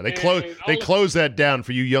 Yeah, they closed that down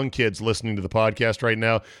for you young kids listening to the podcast right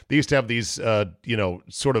now. They used to have these,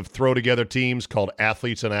 sort of throw together teams called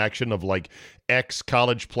Athletes in Action of like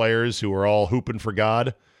ex-college players who were all hooping for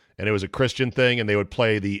God, and it was a Christian thing, and they would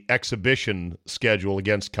play the exhibition schedule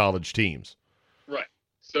against college teams. Right.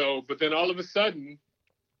 So, but then all of a sudden,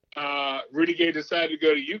 Rudy Gay decided to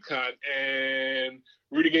go to UConn, and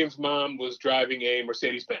Rudy Gay's mom was driving a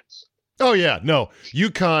Mercedes-Benz. Oh, yeah. No,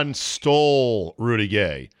 UConn stole Rudy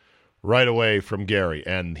Gay right away from Gary,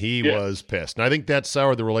 and he was pissed. And I think that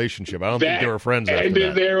soured the relationship. I don't think they were friends after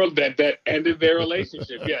that. That ended their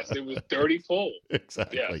relationship. Yes, it was dirty pull.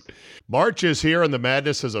 Exactly. Yes. March is here, and the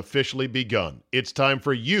madness has officially begun. It's time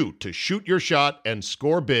for you to shoot your shot and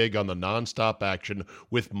score big on the nonstop action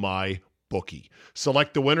with MyBookie.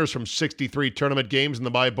 Select the winners from 63 tournament games in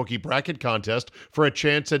the MyBookie bracket contest for a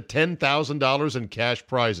chance at $10,000 in cash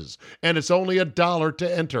prizes. And it's only $1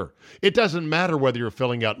 to enter. It doesn't matter whether you're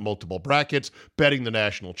filling out multiple brackets, betting the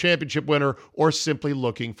national championship winner, or simply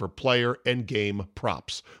looking for player and game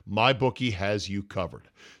props. MyBookie has you covered.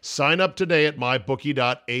 Sign up today at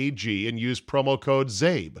mybookie.ag and use promo code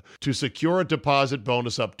ZABE to secure a deposit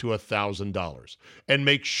bonus up to $1,000. And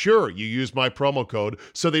make sure you use my promo code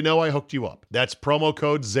so they know I hooked you up. That's promo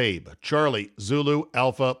code ZABE, Charlie, Zulu,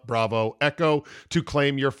 Alpha, Bravo, Echo, to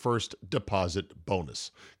claim your first deposit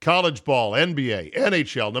bonus. College ball, NBA,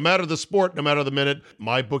 NHL, no matter the sport, no matter the minute,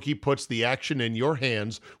 MyBookie puts the action in your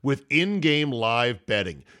hands with in-game live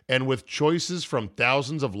betting. And with choices from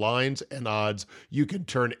thousands of lines and odds, you can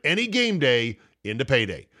turn any game day into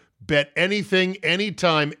payday. Bet anything,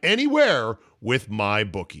 anytime, anywhere with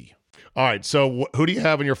MyBookie. All right, so who do you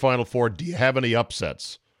have in your Final Four? Do you have any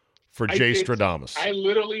upsets for Jay Stradamus? I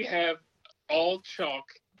literally have all chalk.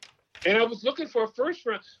 And I was looking for a first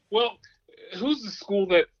round. Well, who's the school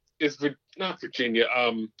that is not Virginia?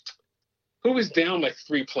 Who is down like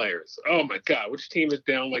 3 players? Oh, my God. Which team is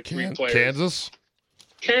down like 3 players?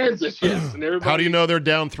 Kansas, yes. And everybody, how do you know they're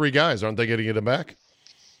down 3 guys? Aren't they getting it back?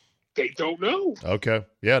 They don't know. Okay.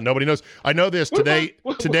 Yeah, nobody knows. I know this today.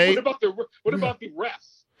 What about the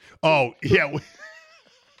refs? Oh, yeah.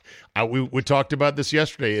 We talked about this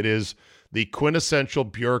yesterday. It is the quintessential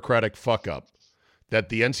bureaucratic fuck-up that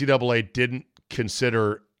the NCAA didn't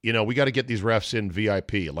consider. We got to get these refs in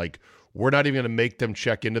VIP. Like, we're not even going to make them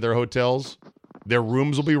check into their hotels. Their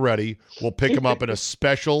rooms will be ready. We'll pick them up in a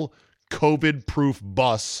special COVID-proof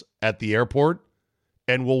bus at the airport,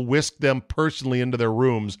 and we'll whisk them personally into their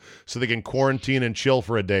rooms so they can quarantine and chill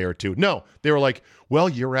for a day or two. No, they were like, well,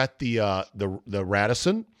 you're at the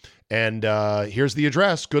Radisson, and here's the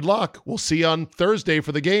address. Good luck. We'll see you on Thursday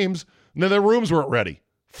for the games. And then their rooms weren't ready.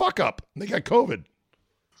 Fuck up. They got COVID.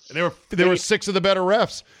 And there were 6 of the better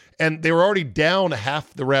refs. And they were already down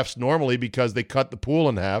half the refs normally because they cut the pool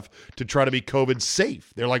in half to try to be COVID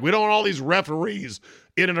safe. They're like, we don't want all these referees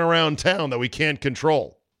in and around town that we can't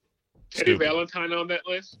control. Teddy Valentine on that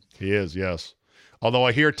list? He is, yes. Although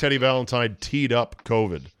I hear Teddy Valentine teed up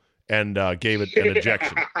COVID and gave it an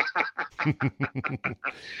ejection.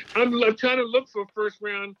 I'm trying to look for first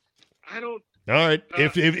round. I don't. All right.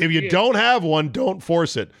 If you don't have one, don't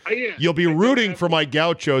force it. You'll be rooting for my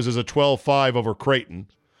Gauchos as a 12-5 over Creighton.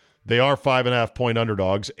 They are 5.5-point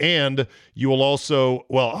underdogs. And you will also,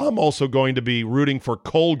 I'm also going to be rooting for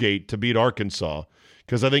Colgate to beat Arkansas,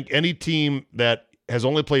 because I think any team that has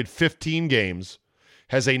only played 15 games,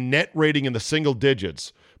 has a net rating in the single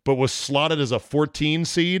digits, but was slotted as a 14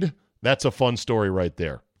 seed, that's a fun story right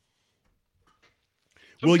there.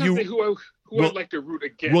 I'd like to root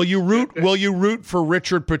against. Will you root for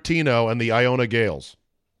Richard Pitino and the Iona Gales?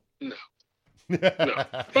 No. No.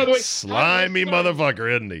 By the way, slimy motherfucker,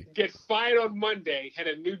 isn't he? Get fired on Monday, had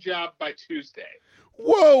a new job by Tuesday.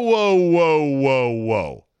 Whoa.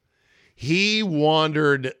 He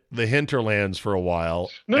wandered the hinterlands for a while.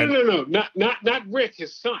 No. Not Rick,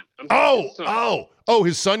 his son.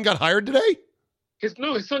 His son got hired today? His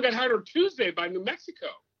son got hired on Tuesday by New Mexico.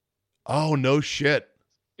 Oh, no shit.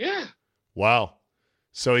 Yeah. Wow.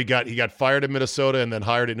 So he got fired in Minnesota and then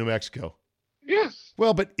hired in New Mexico. Yes.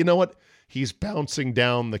 Well, but you know what? He's bouncing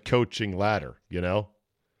down the coaching ladder, That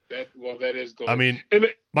is going. I mean,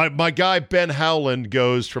 my guy Ben Howland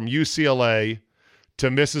goes from UCLA to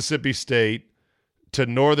Mississippi State to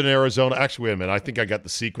Northern Arizona. Actually, wait a minute. I think I got the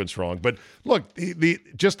sequence wrong. But look,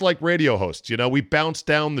 just like radio hosts, we bounce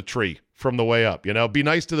down the tree from the way up. Be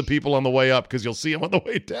nice to the people on the way up because you'll see them on the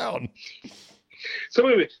way down. So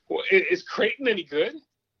wait a minute. Is Creighton any good?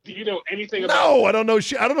 Do you know anything about? No, I don't know.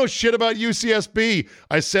 I don't know shit about UCSB.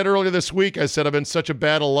 I said earlier this week. I said I've been such a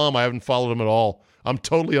bad alum. I haven't followed them at all. I'm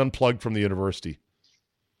totally unplugged from the university.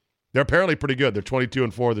 They're apparently pretty good. They're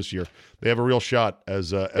 22-4 this year. They have a real shot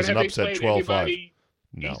as an upset 12-5.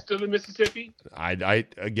 No. East of the Mississippi? I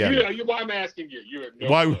again. Why I'm asking you?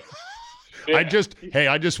 Why? Yeah. I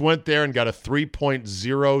just went there and got a 3.001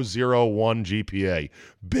 GPA,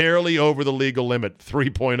 barely over the legal limit.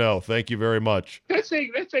 3.0. Thank you very much. That's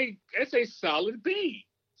a solid B.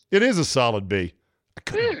 It is a solid B.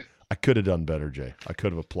 I could have done better, Jay. I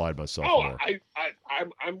could have applied myself more.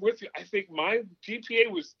 I'm with you. I think my GPA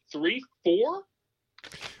was 3.4.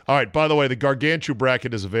 All right, by the way, the Gargantua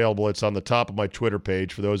bracket is available. It's on the top of my Twitter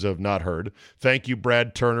page for those who have not heard. Thank you,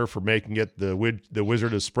 Brad Turner, for making it the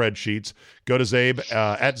wizard of spreadsheets. Go to Zabe,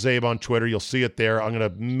 at Zabe on Twitter. You'll see it there. I'm going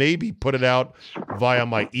to maybe put it out via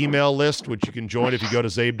my email list, which you can join if you go to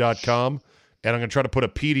zabe.com. And I'm going to try to put a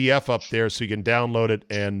PDF up there so you can download it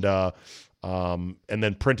and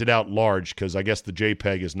then print it out large, because I guess the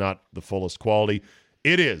JPEG is not the fullest quality.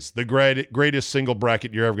 It is the greatest single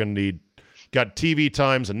bracket you're ever going to need. Got TV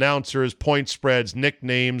times, announcers, point spreads,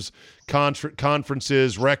 nicknames,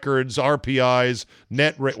 conferences, records, RPIs,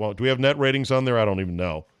 do we have net ratings on there? I don't even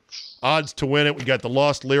know. Odds to win it. We got the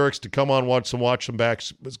lost lyrics to come on and watch some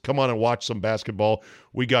basketball.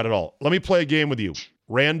 We got it all. Let me play a game with you.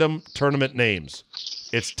 Random tournament names.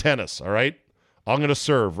 It's tennis, all right? I'm going to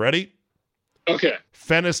serve. Ready? Okay.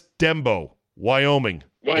 Fennis Dembo, Wyoming.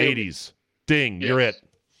 80s. Ding, yes. You're it.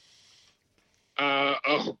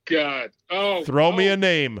 Oh, God. Throw me a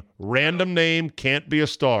name. Random name, can't be a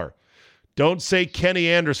star. Don't say Kenny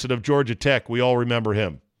Anderson of Georgia Tech. We all remember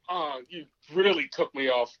him. Oh, you really took me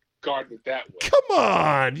off guard with that one. Come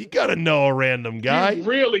on. You got to know a random guy. You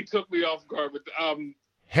really took me off guard with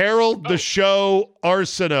Harold the Show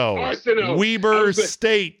Arsenault. Weber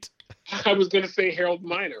State. I was going to say Harold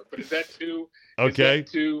Miner, but is that too? Okay.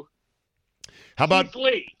 How about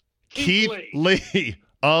Keith Lee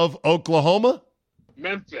of Oklahoma?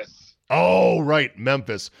 Memphis. Oh, right,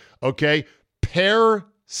 Memphis. Okay. Per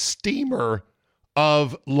Steamer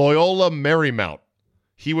of Loyola Marymount.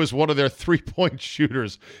 He was one of their three-point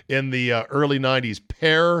shooters in the early 90s.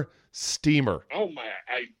 Per Steamer. Oh, my.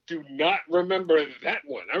 I do not remember that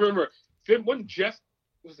one. I remember,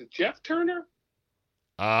 was it Jeff Turner?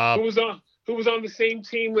 Who was on the same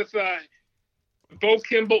team with Bo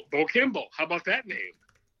Kimball? Bo Kimball. How about that name?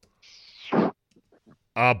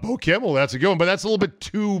 Bo Kimball, that's a good one, but that's a little bit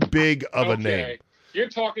too big of a name. You're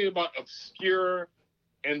talking about obscure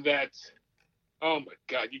and that. Oh my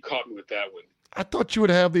God, you caught me with that one. I thought you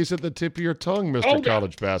would have these at the tip of your tongue, Mr.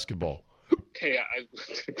 College Basketball. Okay.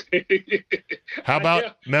 How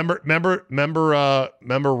about remember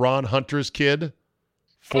Ron Hunter's kid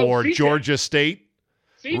for Georgia State?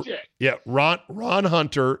 CJ. Yeah, Ron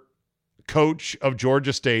Hunter, coach of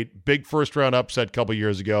Georgia State, big first-round upset a couple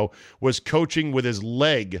years ago, was coaching with his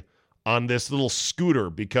leg on this little scooter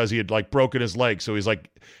because he had broken his leg. So he's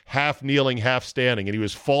half kneeling, half standing, and he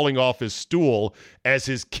was falling off his stool as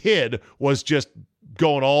his kid was just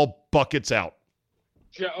going all buckets out.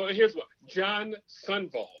 Here's what. John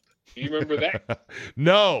Sunvald. Do you remember that?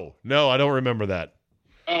 No, I don't remember that.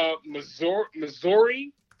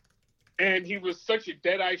 Missouri, and he was such a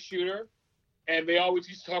dead-eye shooter. And they always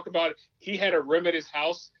used to talk about he had a rim at his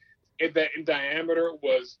house that in diameter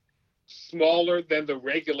was smaller than the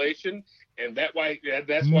regulation, and that's why.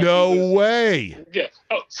 No way. Yeah.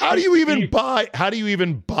 How do you even buy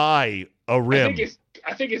a rim?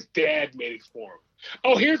 I think his dad made it for him.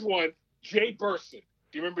 Oh, here's one. Jay Burson.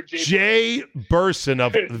 Do you remember Jay Burson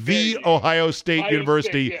of the Ohio State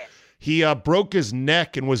University? State, yes. He broke his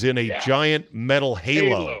neck and was in a giant metal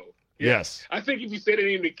halo. Yes. I think if you say the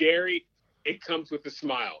name to Gary, it comes with a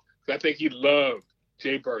smile. I think he loved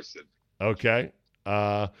Jay Burson. Okay.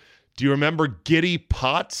 Do you remember Giddy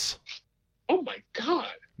Potts? Oh, my God.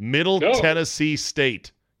 Tennessee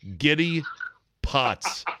State. Giddy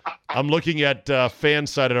Potts. I'm looking at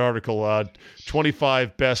fan-sided article,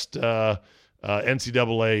 25 best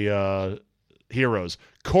NCAA heroes.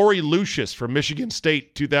 Corey Lucius from Michigan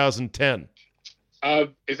State, 2010.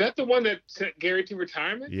 Is that the one that sent Gary to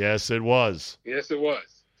retirement? Yes, it was. Yes, it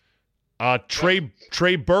was.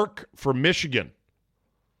 Trey Burke from Michigan.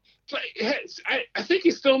 I think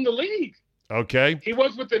he's still in the league. Okay. He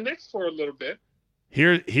was with the Knicks for a little bit.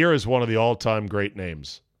 Here is one of the all-time great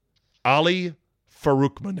names. Ali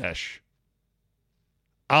Faroukmanesh.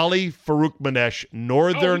 Ali Faroukmanesh,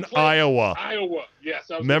 Northern Iowa. Iowa, yes.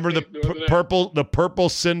 Remember the purple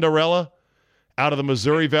Cinderella out of the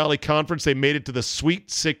Missouri Valley Conference? They made it to the Sweet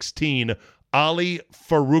 16. Ali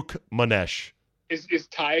Faroukmanesh. Is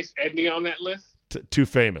Tyus Edney on that list? Too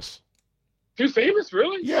famous. Too famous,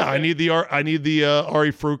 really? Yeah, okay. I need the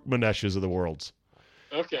Ari Frukmaneshes of the worlds.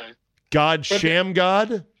 Okay. Sham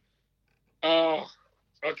God? Oh,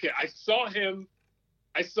 okay. I saw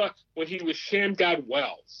when he was Sham God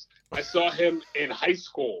Wells. I saw him in high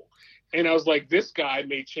school, and I was like, this guy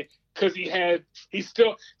made change because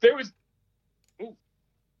there was. Ooh.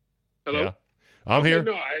 Hello? Yeah. I'm here.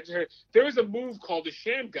 No, there was a move called the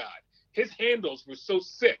Sham God. His handles were so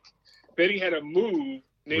sick that he had a move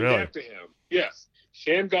named after him. Yes.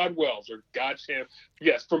 Sham God Wells or God Sham.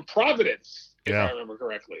 Yes, from Providence, if I remember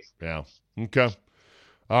correctly. Yeah. Okay.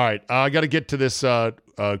 All right. I got to get to this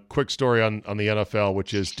quick story on the NFL,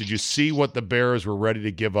 which is, did you see what the Bears were ready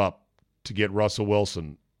to give up to get Russell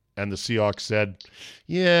Wilson? And the Seahawks said,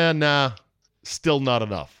 yeah, nah, still not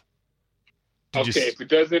enough. If it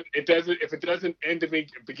doesn't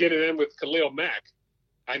begin and end with Khalil Mack,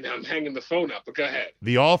 I'm hanging the phone up, but go ahead.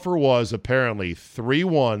 The offer was apparently 3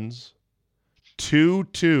 1s, 2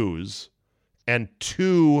 2s, and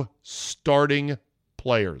 2 starting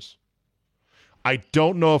players. I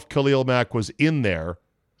don't know if Khalil Mack was in there,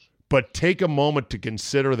 but take a moment to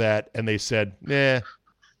consider that, and they said, nah,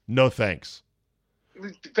 no thanks.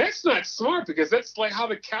 That's not smart because that's like how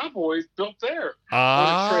the Cowboys built their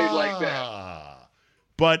on a trade like that.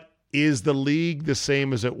 But is the league the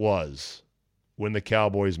same as it was when the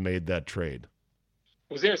Cowboys made that trade?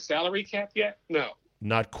 Was there a salary cap yet? No.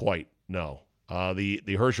 Not quite, no.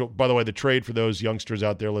 The Herschel, by the way, the trade for those youngsters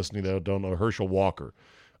out there listening that don't know, Herschel Walker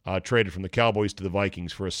traded from the Cowboys to the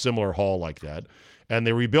Vikings for a similar haul like that. And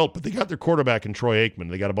they rebuilt, but they got their quarterback in Troy Aikman.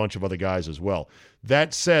 They got a bunch of other guys as well.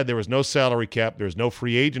 That said, there was no salary cap. There was no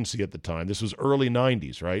free agency at the time. This was early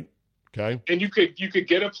 90s, right? Okay. And you could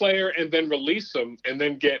get a player and then release them and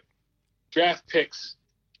then get draft picks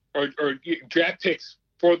or draft picks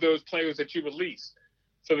for those players that you release.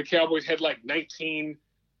 So the Cowboys had like 19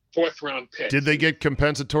 fourth-round picks. Did they get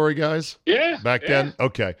compensatory guys? Yeah. Back then?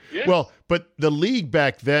 Okay. Yeah. Well, but the league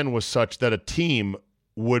back then was such that a team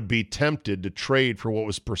would be tempted to trade for what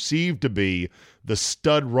was perceived to be the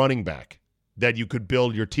stud running back that you could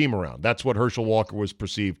build your team around. That's what Herschel Walker was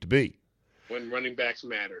perceived to be. When running backs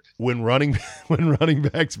mattered. When running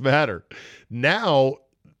backs matter. Now,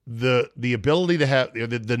 the ability to have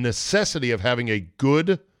the necessity of having a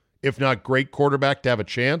good, if not great quarterback to have a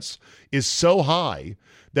chance is so high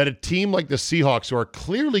that a team like the Seahawks, who are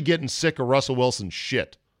clearly getting sick of Russell Wilson's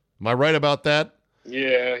shit. Am I right about that?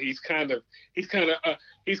 Yeah, he's kind of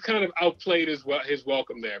outplayed his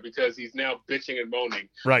welcome there because he's now bitching and moaning.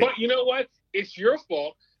 Right. But you know what? It's your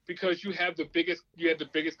fault because you had the biggest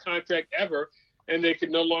contract ever, and they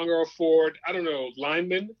could no longer afford, I don't know,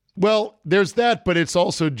 linemen. Well, there's that, but it's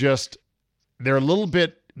also just they're a little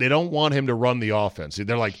bit. They don't want him to run the offense.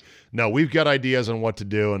 They're like, no, we've got ideas on what to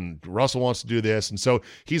do, and Russell wants to do this, and so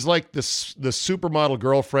he's like the supermodel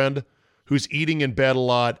girlfriend who's eating in bed a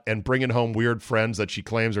lot and bringing home weird friends that she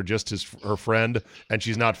claims are just her friend, and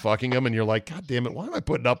she's not fucking them, and you're like, God damn it, why am I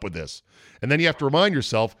putting up with this? And then you have to remind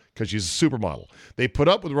yourself, because she's a supermodel. They put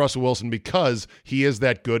up with Russell Wilson because he is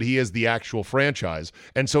that good. He is the actual franchise.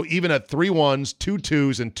 And so even at 3 1s, 2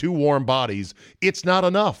 2s, and 2 warm bodies, it's not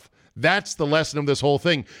enough. That's the lesson of this whole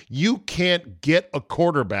thing. You can't get a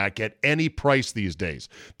quarterback at any price these days.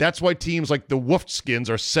 That's why teams like the Wolfskins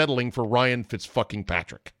are settling for Ryan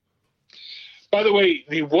Fitzfucking-Patrick. By the way,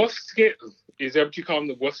 the Wolfskin, is that what you call them,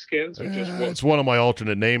 the Wolfskins? Or just it's one of my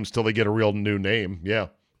alternate names till they get a real new name. Yeah.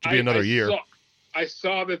 To be another year. I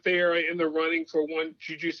saw that they are in the running for one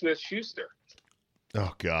Juju Smith-Schuster.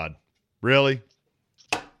 Oh, God. Really?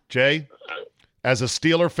 Jay, as a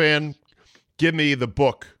Steeler fan, give me the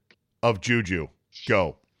book of Juju.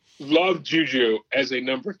 Go. Love Juju as a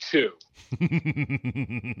number 2.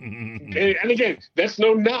 and again, that's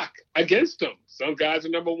no knock against him. Some guys are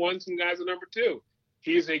number 1, some guys are number 2.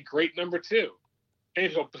 He is a great number 2. And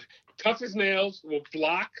he'll tough as nails, will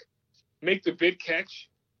block, make the big catch,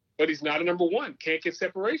 but he's not a number 1. Can't get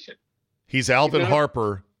separation. He's Alvin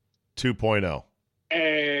Harper 2.0.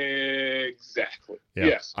 Exactly. Yeah.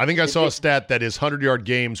 Yes. I think I saw a stat that his 100-yard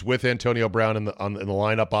games with Antonio Brown in the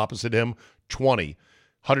lineup opposite him, 20.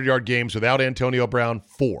 100-yard games without Antonio Brown,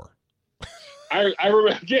 4. I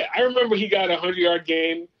remember. Yeah, I remember he got a 100-yard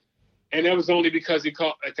game, and that was only because he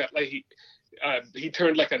turned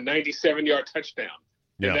like a 97-yard touchdown.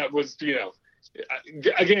 And yeah. That was,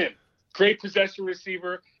 again, great possession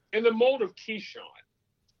receiver in the mold of Keyshawn.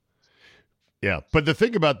 Yeah, but the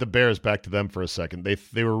thing about the Bears, back to them for a second,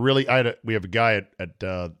 they were really. We have a guy at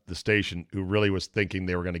the station who really was thinking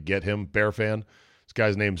they were going to get him, Bear fan. This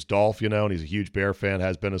guy's name's Dolph, and he's a huge Bear fan,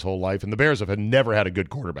 has been his whole life. And the Bears have never had a good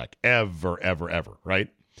quarterback, ever, right?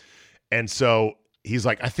 And so he's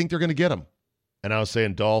like, I think they're going to get him. And I was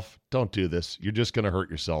saying, Dolph, don't do this. You're just going to hurt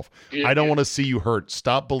yourself. I don't want to see you hurt.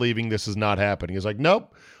 Stop believing this is not happening. He's like,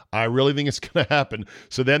 nope, I really think it's going to happen.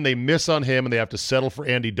 So then they miss on him, and they have to settle for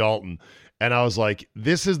Andy Dalton. And I was like,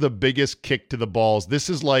 this is the biggest kick to the balls. This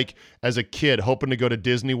is like, as a kid, hoping to go to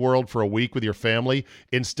Disney World for a week with your family.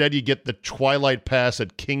 Instead, you get the Twilight Pass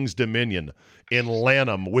at King's Dominion in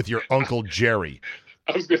Lanham with your Uncle Jerry.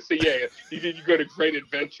 I was going to say, you go to Great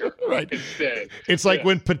Adventure right. instead. It's like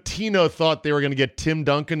when Patino thought they were going to get Tim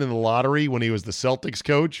Duncan in the lottery when he was the Celtics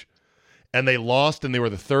coach, and they lost, and they were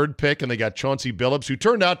the third pick, and they got Chauncey Billups, who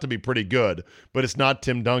turned out to be pretty good, but it's not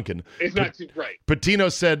Tim Duncan. It's not right. Patino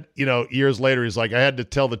said, years later, he's like, I had to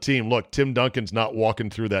tell the team, look, Tim Duncan's not walking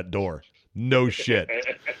through that door. No shit.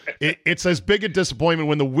 It's as big a disappointment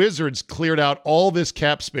when the Wizards cleared out all this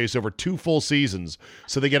cap space over 2 full seasons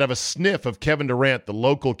so they could have a sniff of Kevin Durant, the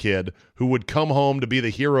local kid, who would come home to be the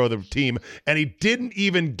hero of the team, and he didn't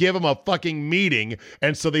even give him a fucking meeting,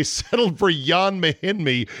 and so they settled for Jan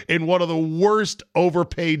Mahinmi in one of the worst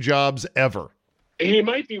overpay jobs ever. He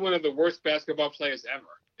might be one of the worst basketball players ever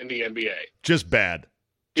in the NBA. Just bad.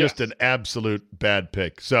 Just an absolute bad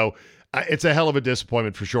pick. So it's a hell of a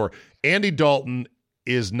disappointment for sure. Andy Dalton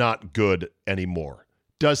is not good anymore.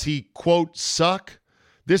 Does he, quote, suck?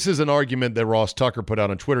 This is an argument that Ross Tucker put out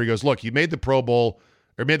on Twitter. He goes, look, he made the Pro Bowl,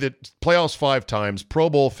 or made the playoffs 5 times, Pro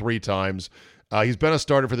Bowl 3 times. He's been a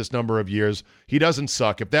starter for this number of years. He doesn't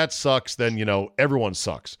suck. If that sucks, then, everyone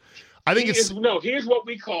sucks. I think here's what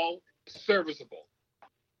we call serviceable.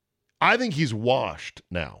 I think he's washed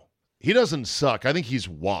now. He doesn't suck. I think he's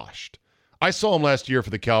washed. I saw him last year for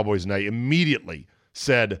the Cowboys, and I immediately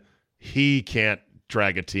said he can't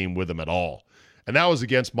drag a team with him at all. And that was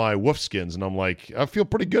against my Wolfskins, and I'm like, I feel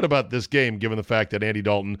pretty good about this game given the fact that Andy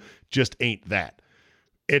Dalton just ain't that.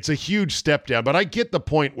 It's a huge step down, but I get the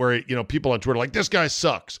point where, people on Twitter are like, this guy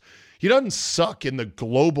sucks. He doesn't suck in the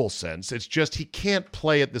global sense. It's just he can't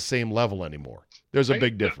play at the same level anymore. There's a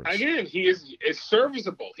big difference. Again, it's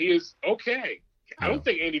serviceable. He is okay. I don't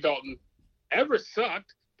think Andy Dalton ever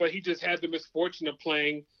sucked, but he just had the misfortune of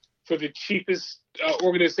playing for the cheapest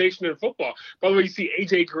organization in football. By the way, you see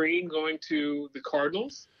A.J. Green going to the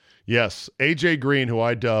Cardinals? Yes, A.J. Green, who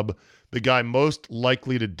I dub the guy most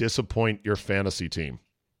likely to disappoint your fantasy team.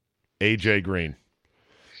 A.J. Green.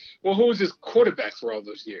 Well, who was his quarterback for all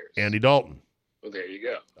those years? Andy Dalton. Well, there you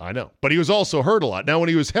go. I know. But he was also hurt a lot. Now, when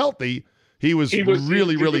he was healthy, he was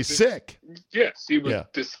really sick. Yes, he was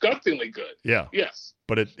disgustingly good. Yeah. Yes.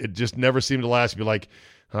 But it just never seemed to last. You'd be like,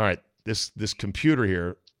 all right, this computer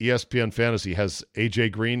here, ESPN Fantasy, has A.J.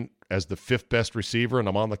 Green as the 5th best receiver, and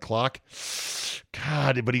I'm on the clock.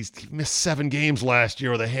 God, but he missed 7 games last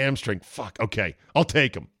year with a hamstring. Fuck, okay, I'll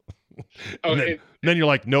take him. And then you're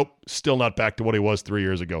like, nope, still not back to what he was 3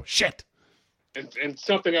 years ago. Shit. And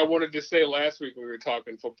something I wanted to say last week when we were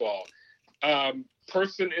talking football.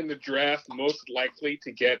 Person in the draft most likely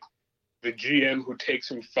to get the GM who takes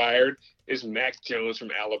him fired is Mac Jones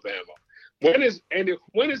from Alabama. When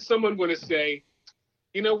is someone going to say,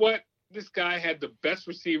 you know what, this guy had the best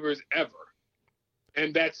receivers ever,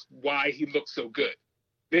 and that's why he looks so good?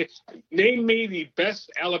 Name me the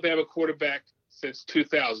best Alabama quarterback since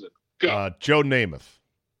 2000. Go. Joe Namath.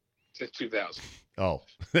 Since 2000. Oh,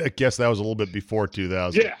 I guess that was a little bit before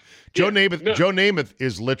 2000. Yeah. Joe Namath. No. Joe Namath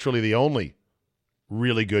is literally the only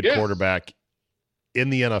really good quarterback in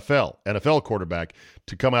the NFL quarterback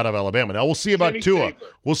to come out of Alabama. Now we'll see about Tua.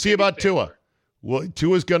 We'll see about Tua. Well,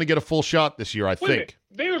 Tua's going to get a full shot this year, I think.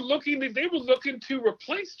 They were looking to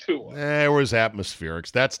replace Tua. There was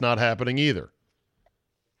atmospherics. That's not happening either.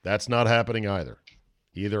 That's not happening either.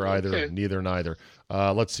 Either, neither, neither.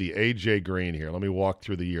 Let's see. A.J. Green here. Let me walk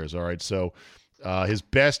through the years. All right, so his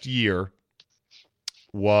best year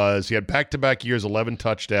was he had back-to-back years, 11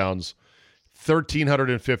 touchdowns,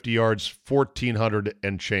 1,350 yards, 1,400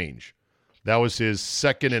 and change. That was his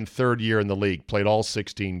second and third year in the league, played all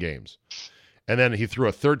 16 games. And then he threw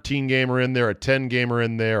a 13-gamer in there, a 10-gamer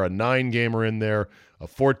in there, a 9-gamer in there, a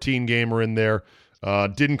 14-gamer in there.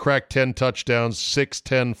 Didn't crack 10 touchdowns,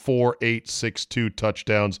 6-10, 4-8, 6-2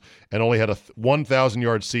 touchdowns, and only had a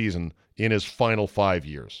 1,000-yard season in his final 5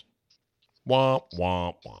 years. Womp,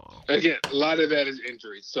 womp, womp. Again, a lot of that is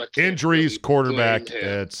injuries. So injuries, quarterback,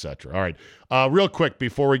 etc. All right. Real quick,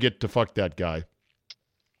 before we get to fuck that guy,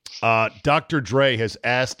 Dr. Dre has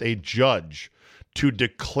asked a judge to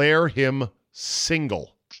declare him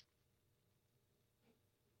single.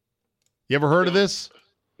 You ever heard of this?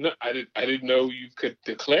 No, I didn't know you could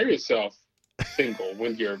declare yourself single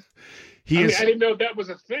when you're I didn't know that was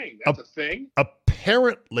a thing. That's a thing?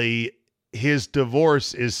 Apparently, his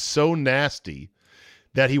divorce is so nasty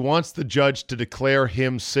that he wants the judge to declare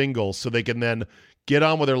him single so they can then get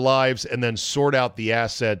on with their lives and then sort out the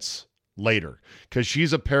assets later. Because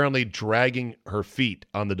she's apparently dragging her feet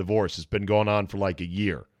on the divorce. It's been going on for like a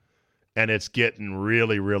year. And it's getting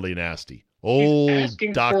really, really nasty. Old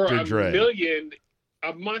Dr. Dre. $1 million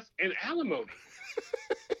a month in alimony.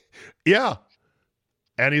 Yeah.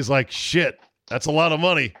 And he's like, shit, that's a lot of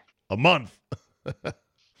money a month.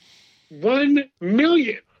 $1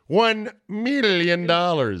 million. $1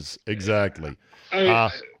 million. Exactly.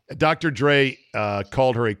 Dr. Dre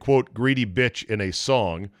called her a, quote, greedy bitch in a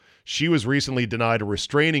song. She was recently denied a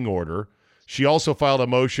restraining order. She also filed a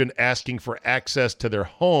motion asking for access to their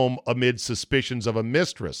home amid suspicions of a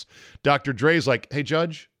mistress. Dr. Dre's like, hey,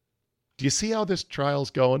 Judge, do you see how this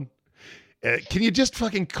trial's going? Can you just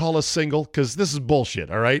fucking call us single? Because this is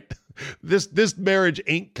bullshit, all right? This marriage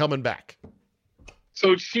ain't coming back.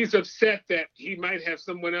 So she's upset that he might have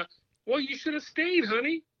someone else. Well, you should have stayed,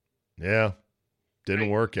 honey. Yeah, didn't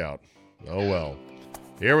work out. Oh, well.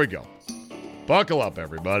 Here we go. Buckle up,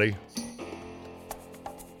 everybody.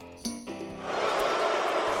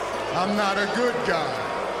 I'm not a good guy.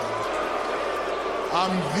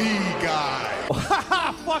 I'm the guy.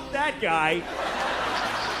 Fuck that guy.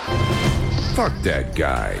 Fuck that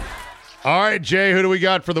guy. All right, Jay, who do we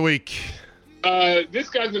got for the week? This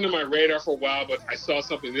guy's been on my radar for a while, but I saw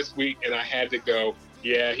something this week and I had to go,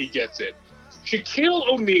 yeah, he gets it. Shaquille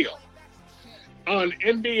O'Neal on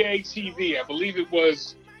NBA TV, I believe it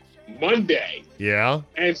was Monday. Yeah.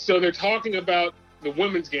 And so they're talking about the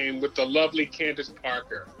women's game with the lovely Candace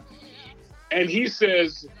Parker. And he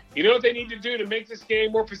says, you know what they need to do to make this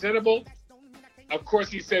game more presentable? Of course,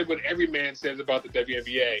 he said what every man says about the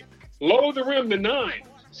WNBA. Lower the rim to 9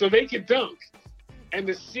 so they can dunk. And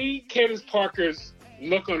to see Candace Parker's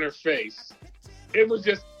look on her face, it was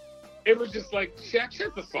just like, Shaq,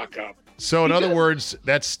 shut the fuck up. So in other words,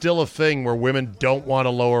 that's still a thing where women don't want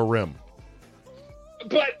a lower rim.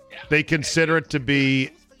 But they consider it to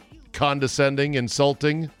be condescending,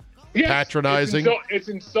 insulting, yes, patronizing. It's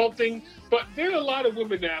insulting, but there are a lot of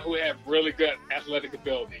women now who have really good athletic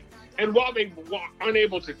ability. And while they aren't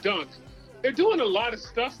able to dunk, they're doing a lot of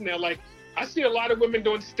stuff now. Like, I see a lot of women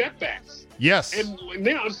doing step backs. Yes. And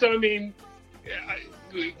now, so I mean,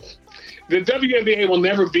 the WNBA will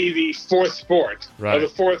never be the fourth sport, right, or the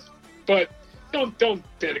fourth. But don't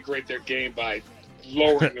denigrate their game by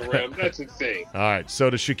lowering the rim. That's insane. All right. So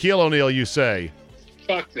to Shaquille O'Neal, you say,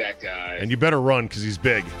 fuck that guy. And you better run because he's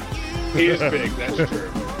big. He is big. That's true.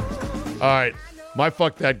 All right. My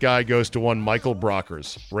fuck that guy goes to one Michael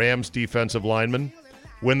Brockers, Rams defensive lineman.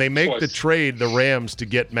 When they make the trade, the Rams, to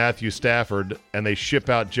get Matthew Stafford, and they ship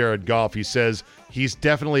out Jared Goff, he says he's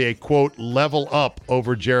definitely a, quote, level up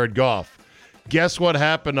over Jared Goff. Guess what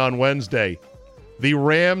happened on Wednesday? The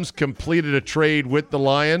Rams completed a trade with the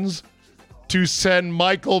Lions to send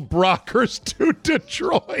Michael Brockers to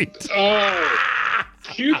Detroit. Oh,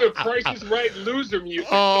 cue the Price is Right loser music.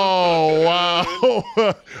 Oh,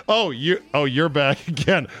 wow. You're back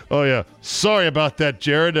again. Oh, yeah. Sorry about that,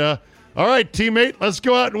 Jared. All right, teammate, let's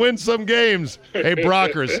go out and win some games. Hey,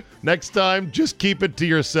 Brockers, next time, just keep it to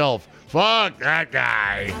yourself. Fuck that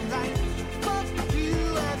guy.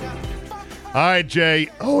 All right, Jay,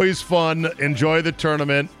 always fun. Enjoy the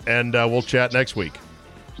tournament, and we'll chat next week.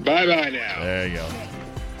 Bye-bye now. There you go.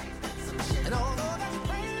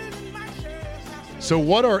 So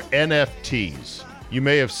what are NFTs? You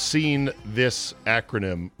may have seen this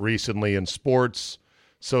acronym recently in sports,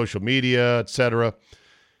 social media, etc.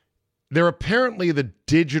 They're apparently the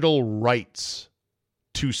digital rights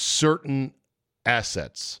to certain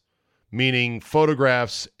assets, meaning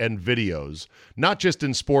photographs and videos, not just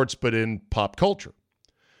in sports, but in pop culture.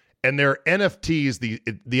 And they're NFTs, the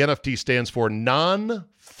NFT stands for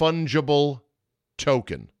non-fungible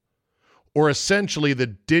token, or essentially the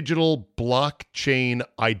digital blockchain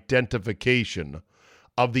identification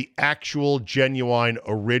of the actual, genuine,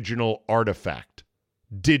 original artifact,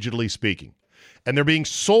 digitally speaking. And they're being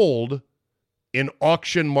sold in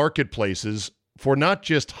auction marketplaces for not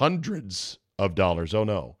just hundreds of dollars. Oh,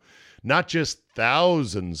 no. Not just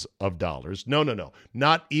thousands of dollars. No.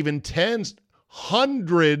 Not even tens,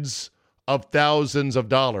 hundreds of thousands of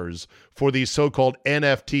dollars for these so-called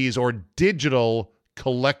NFTs, or digital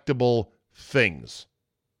collectible things.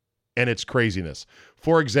 And it's craziness.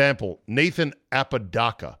 For example, Nathan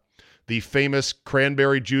Apodaca, the famous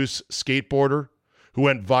cranberry juice skateboarder, who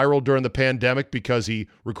went viral during the pandemic because he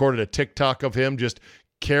recorded a TikTok of him just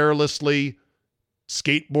carelessly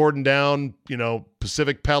skateboarding down,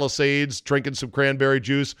 Pacific Palisades, drinking some cranberry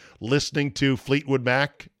juice, listening to Fleetwood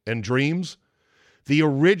Mac and Dreams. The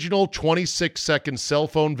original 26-second cell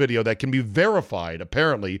phone video that can be verified,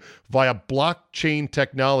 apparently, via blockchain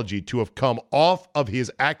technology to have come off of his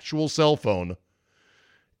actual cell phone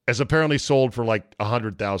is apparently sold for like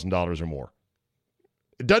 $100,000 or more.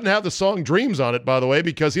 It doesn't have the song Dreams on it, by the way,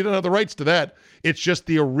 because he doesn't have the rights to that. It's just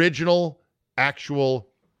the original, actual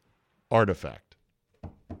artifact.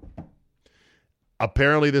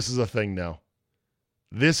 Apparently, this is a thing now.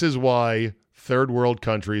 This is why third world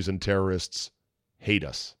countries and terrorists hate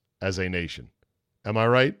us as a nation. Am I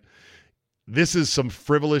right? This is some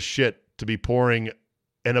frivolous shit to be pouring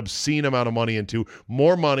an obscene amount of money into.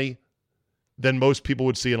 More money than most people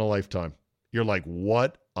would see in a lifetime. You're like,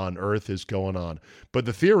 what on earth is going on? But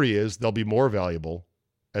the theory is they'll be more valuable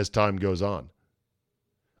as time goes on.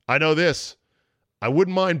 I know this. I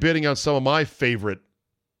wouldn't mind bidding on some of my favorite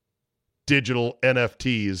digital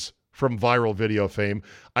NFTs from viral video fame.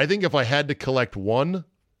 I think if I had to collect one,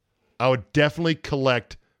 I would definitely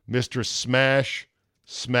collect Mr.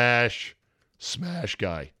 Smash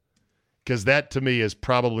Guy. Because that, to me, is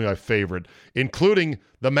probably my favorite, including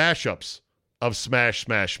the mashups of Smash.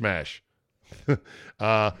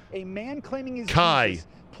 A man claiming his Kai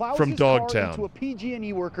plows from his car Dogtown. into a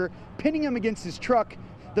PG&E worker, pinning him against his truck.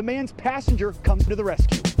 The man's passenger comes to the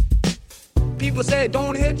rescue. People say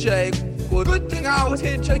don't hitchhike. Well, good thing I was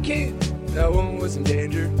hitchhiking. That woman was in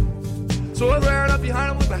danger. So I ran up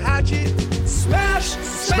behind him with a hatchet. Smash!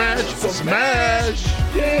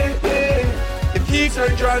 Yeah. If he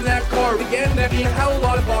started driving that car again, there'd be a hell of a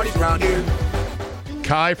lot of bodies around here.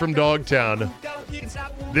 Kai from Dogtown.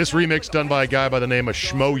 This remix done by a guy by the name of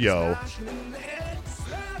Schmoyo.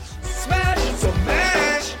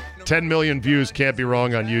 10 million views, can't be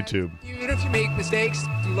wrong on YouTube. Even if you make mistakes,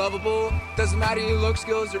 you're lovable. Doesn't matter your look,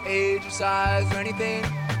 skills, or age, or size, or anything.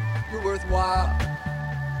 You're worthwhile.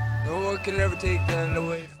 No one can ever take that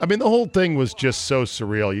away. I mean, the whole thing was just so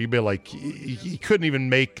surreal. You'd be like, he couldn't even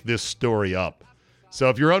make this story up. So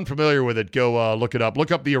if you're unfamiliar with it, go look it up.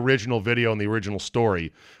 Look up the original video and the original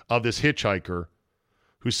story of this hitchhiker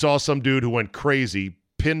who saw some dude who went crazy,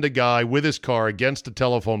 pinned a guy with his car against a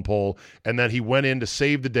telephone pole, and then he went in to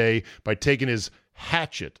save the day by taking his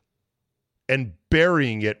hatchet and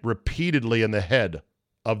burying it repeatedly in the head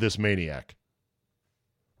of this maniac.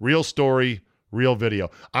 Real story, real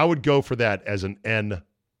video. I would go for that as an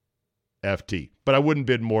NFT, but I wouldn't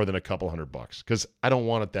bid more than a couple $100 because I don't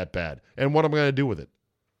want it that bad. And what am I going to do with it?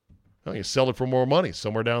 Oh, you sell it for more money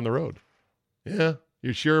somewhere down the road. Yeah,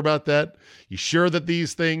 you sure about that? You sure that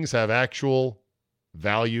these things have actual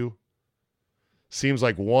value? Seems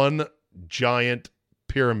like one giant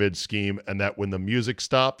pyramid scheme, and that when the music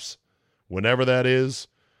stops, whenever that is,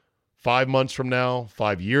 5 months from now,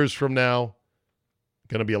 5 years from now,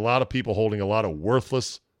 going to be a lot of people holding a lot of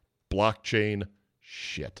worthless blockchain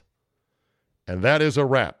shit. And that is a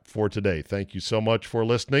wrap for today. Thank you so much for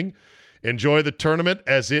listening. Enjoy the tournament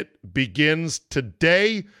as it begins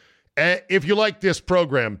today. If you like this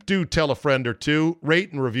program, do tell a friend or two.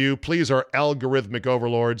 Rate and review. Please, our algorithmic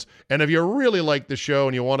overlords. And if you really like the show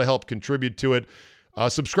and you want to help contribute to it,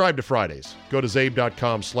 subscribe to Fridays. Go to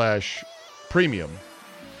zabe.com/premium.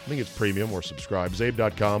 I think it's premium or subscribe,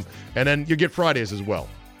 zabe.com. And then you get Fridays as well.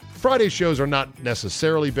 Friday shows are not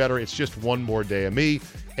necessarily better. It's just one more day of me.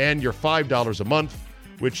 And you're $5 a month,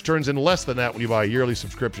 which turns in less than that when you buy a yearly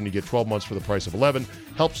subscription. You get 12 months for the price of 11.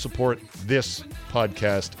 Helps support this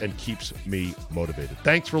podcast and keeps me motivated.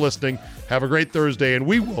 Thanks for listening. Have a great Thursday, and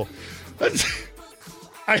we will...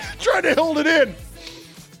 I tried to hold it in.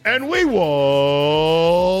 And we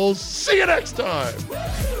will see you next time.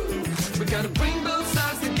 We gotta bring both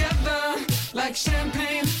sides together, like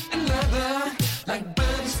champagne and leather, like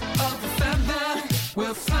birds of a feather.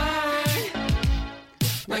 We'll fly,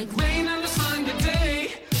 like rain on a Sunday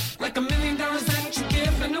day, like $1 million that you're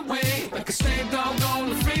giving away, like a stray dog on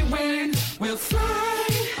the freeway. We'll fly,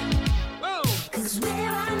 whoa, 'cause we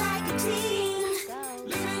are like a team,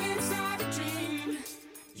 living inside a dream.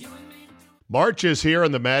 You and me. March is here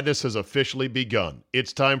and the madness has officially begun.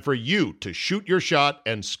 It's time for you to shoot your shot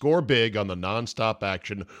and score big on the nonstop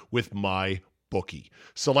action with MyBookie.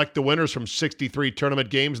 Select the winners from 63 tournament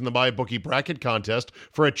games in the MyBookie bracket contest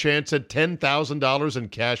for a chance at $10,000 in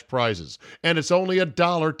cash prizes. And it's only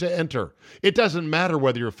 $1 to enter. It doesn't matter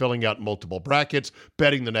whether you're filling out multiple brackets,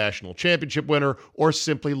 betting the national championship winner, or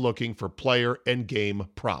simply looking for player and game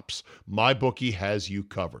props. MyBookie has you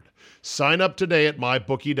covered. Sign up today at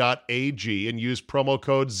mybookie.ag and use promo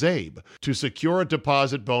code ZABE to secure a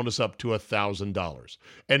deposit bonus up to $1,000.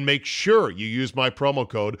 And make sure you use my promo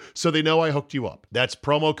code so they know I hooked you you up. That's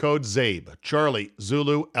promo code ZABE, Charlie,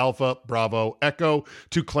 Zulu, Alpha, Bravo, Echo,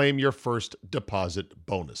 to claim your first deposit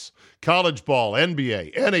bonus. College ball,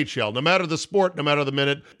 NBA, NHL, no matter the sport, no matter the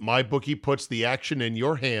minute, MyBookie puts the action in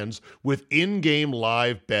your hands with in-game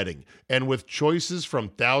live betting. And with choices from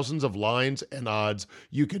thousands of lines and odds,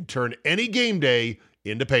 you can turn any game day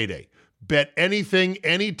into payday. Bet anything,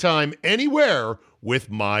 anytime, anywhere with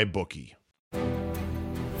MyBookie.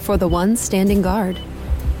 For the ones standing guard,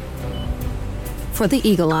 for the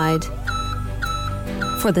eagle-eyed,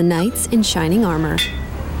 for the knights in shining armor,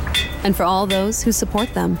 and for all those who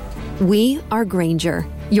support them. We are Grainger,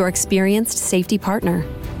 your experienced safety partner,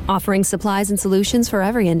 offering supplies and solutions for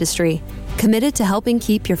every industry, committed to helping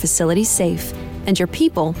keep your facilities safe and your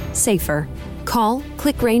people safer. Call,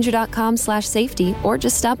 click Grainger.com/safety, or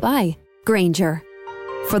just stop by. Grainger,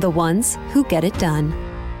 for the ones who get it done.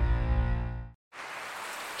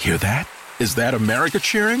 Hear that? Is that America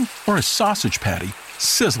cheering or a sausage patty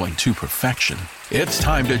sizzling to perfection? It's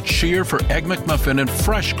time to cheer for Egg McMuffin and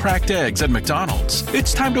fresh cracked eggs at McDonald's.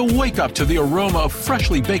 It's time to wake up to the aroma of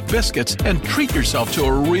freshly baked biscuits and treat yourself to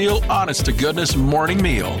a real honest-to-goodness morning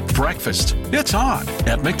meal. Breakfast, it's on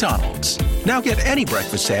at McDonald's. Now get any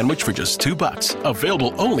breakfast sandwich for just $2.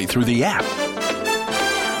 Available only through the app.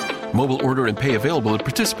 Mobile order and pay available at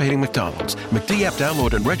participating McDonald's. McD app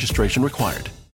download and registration required.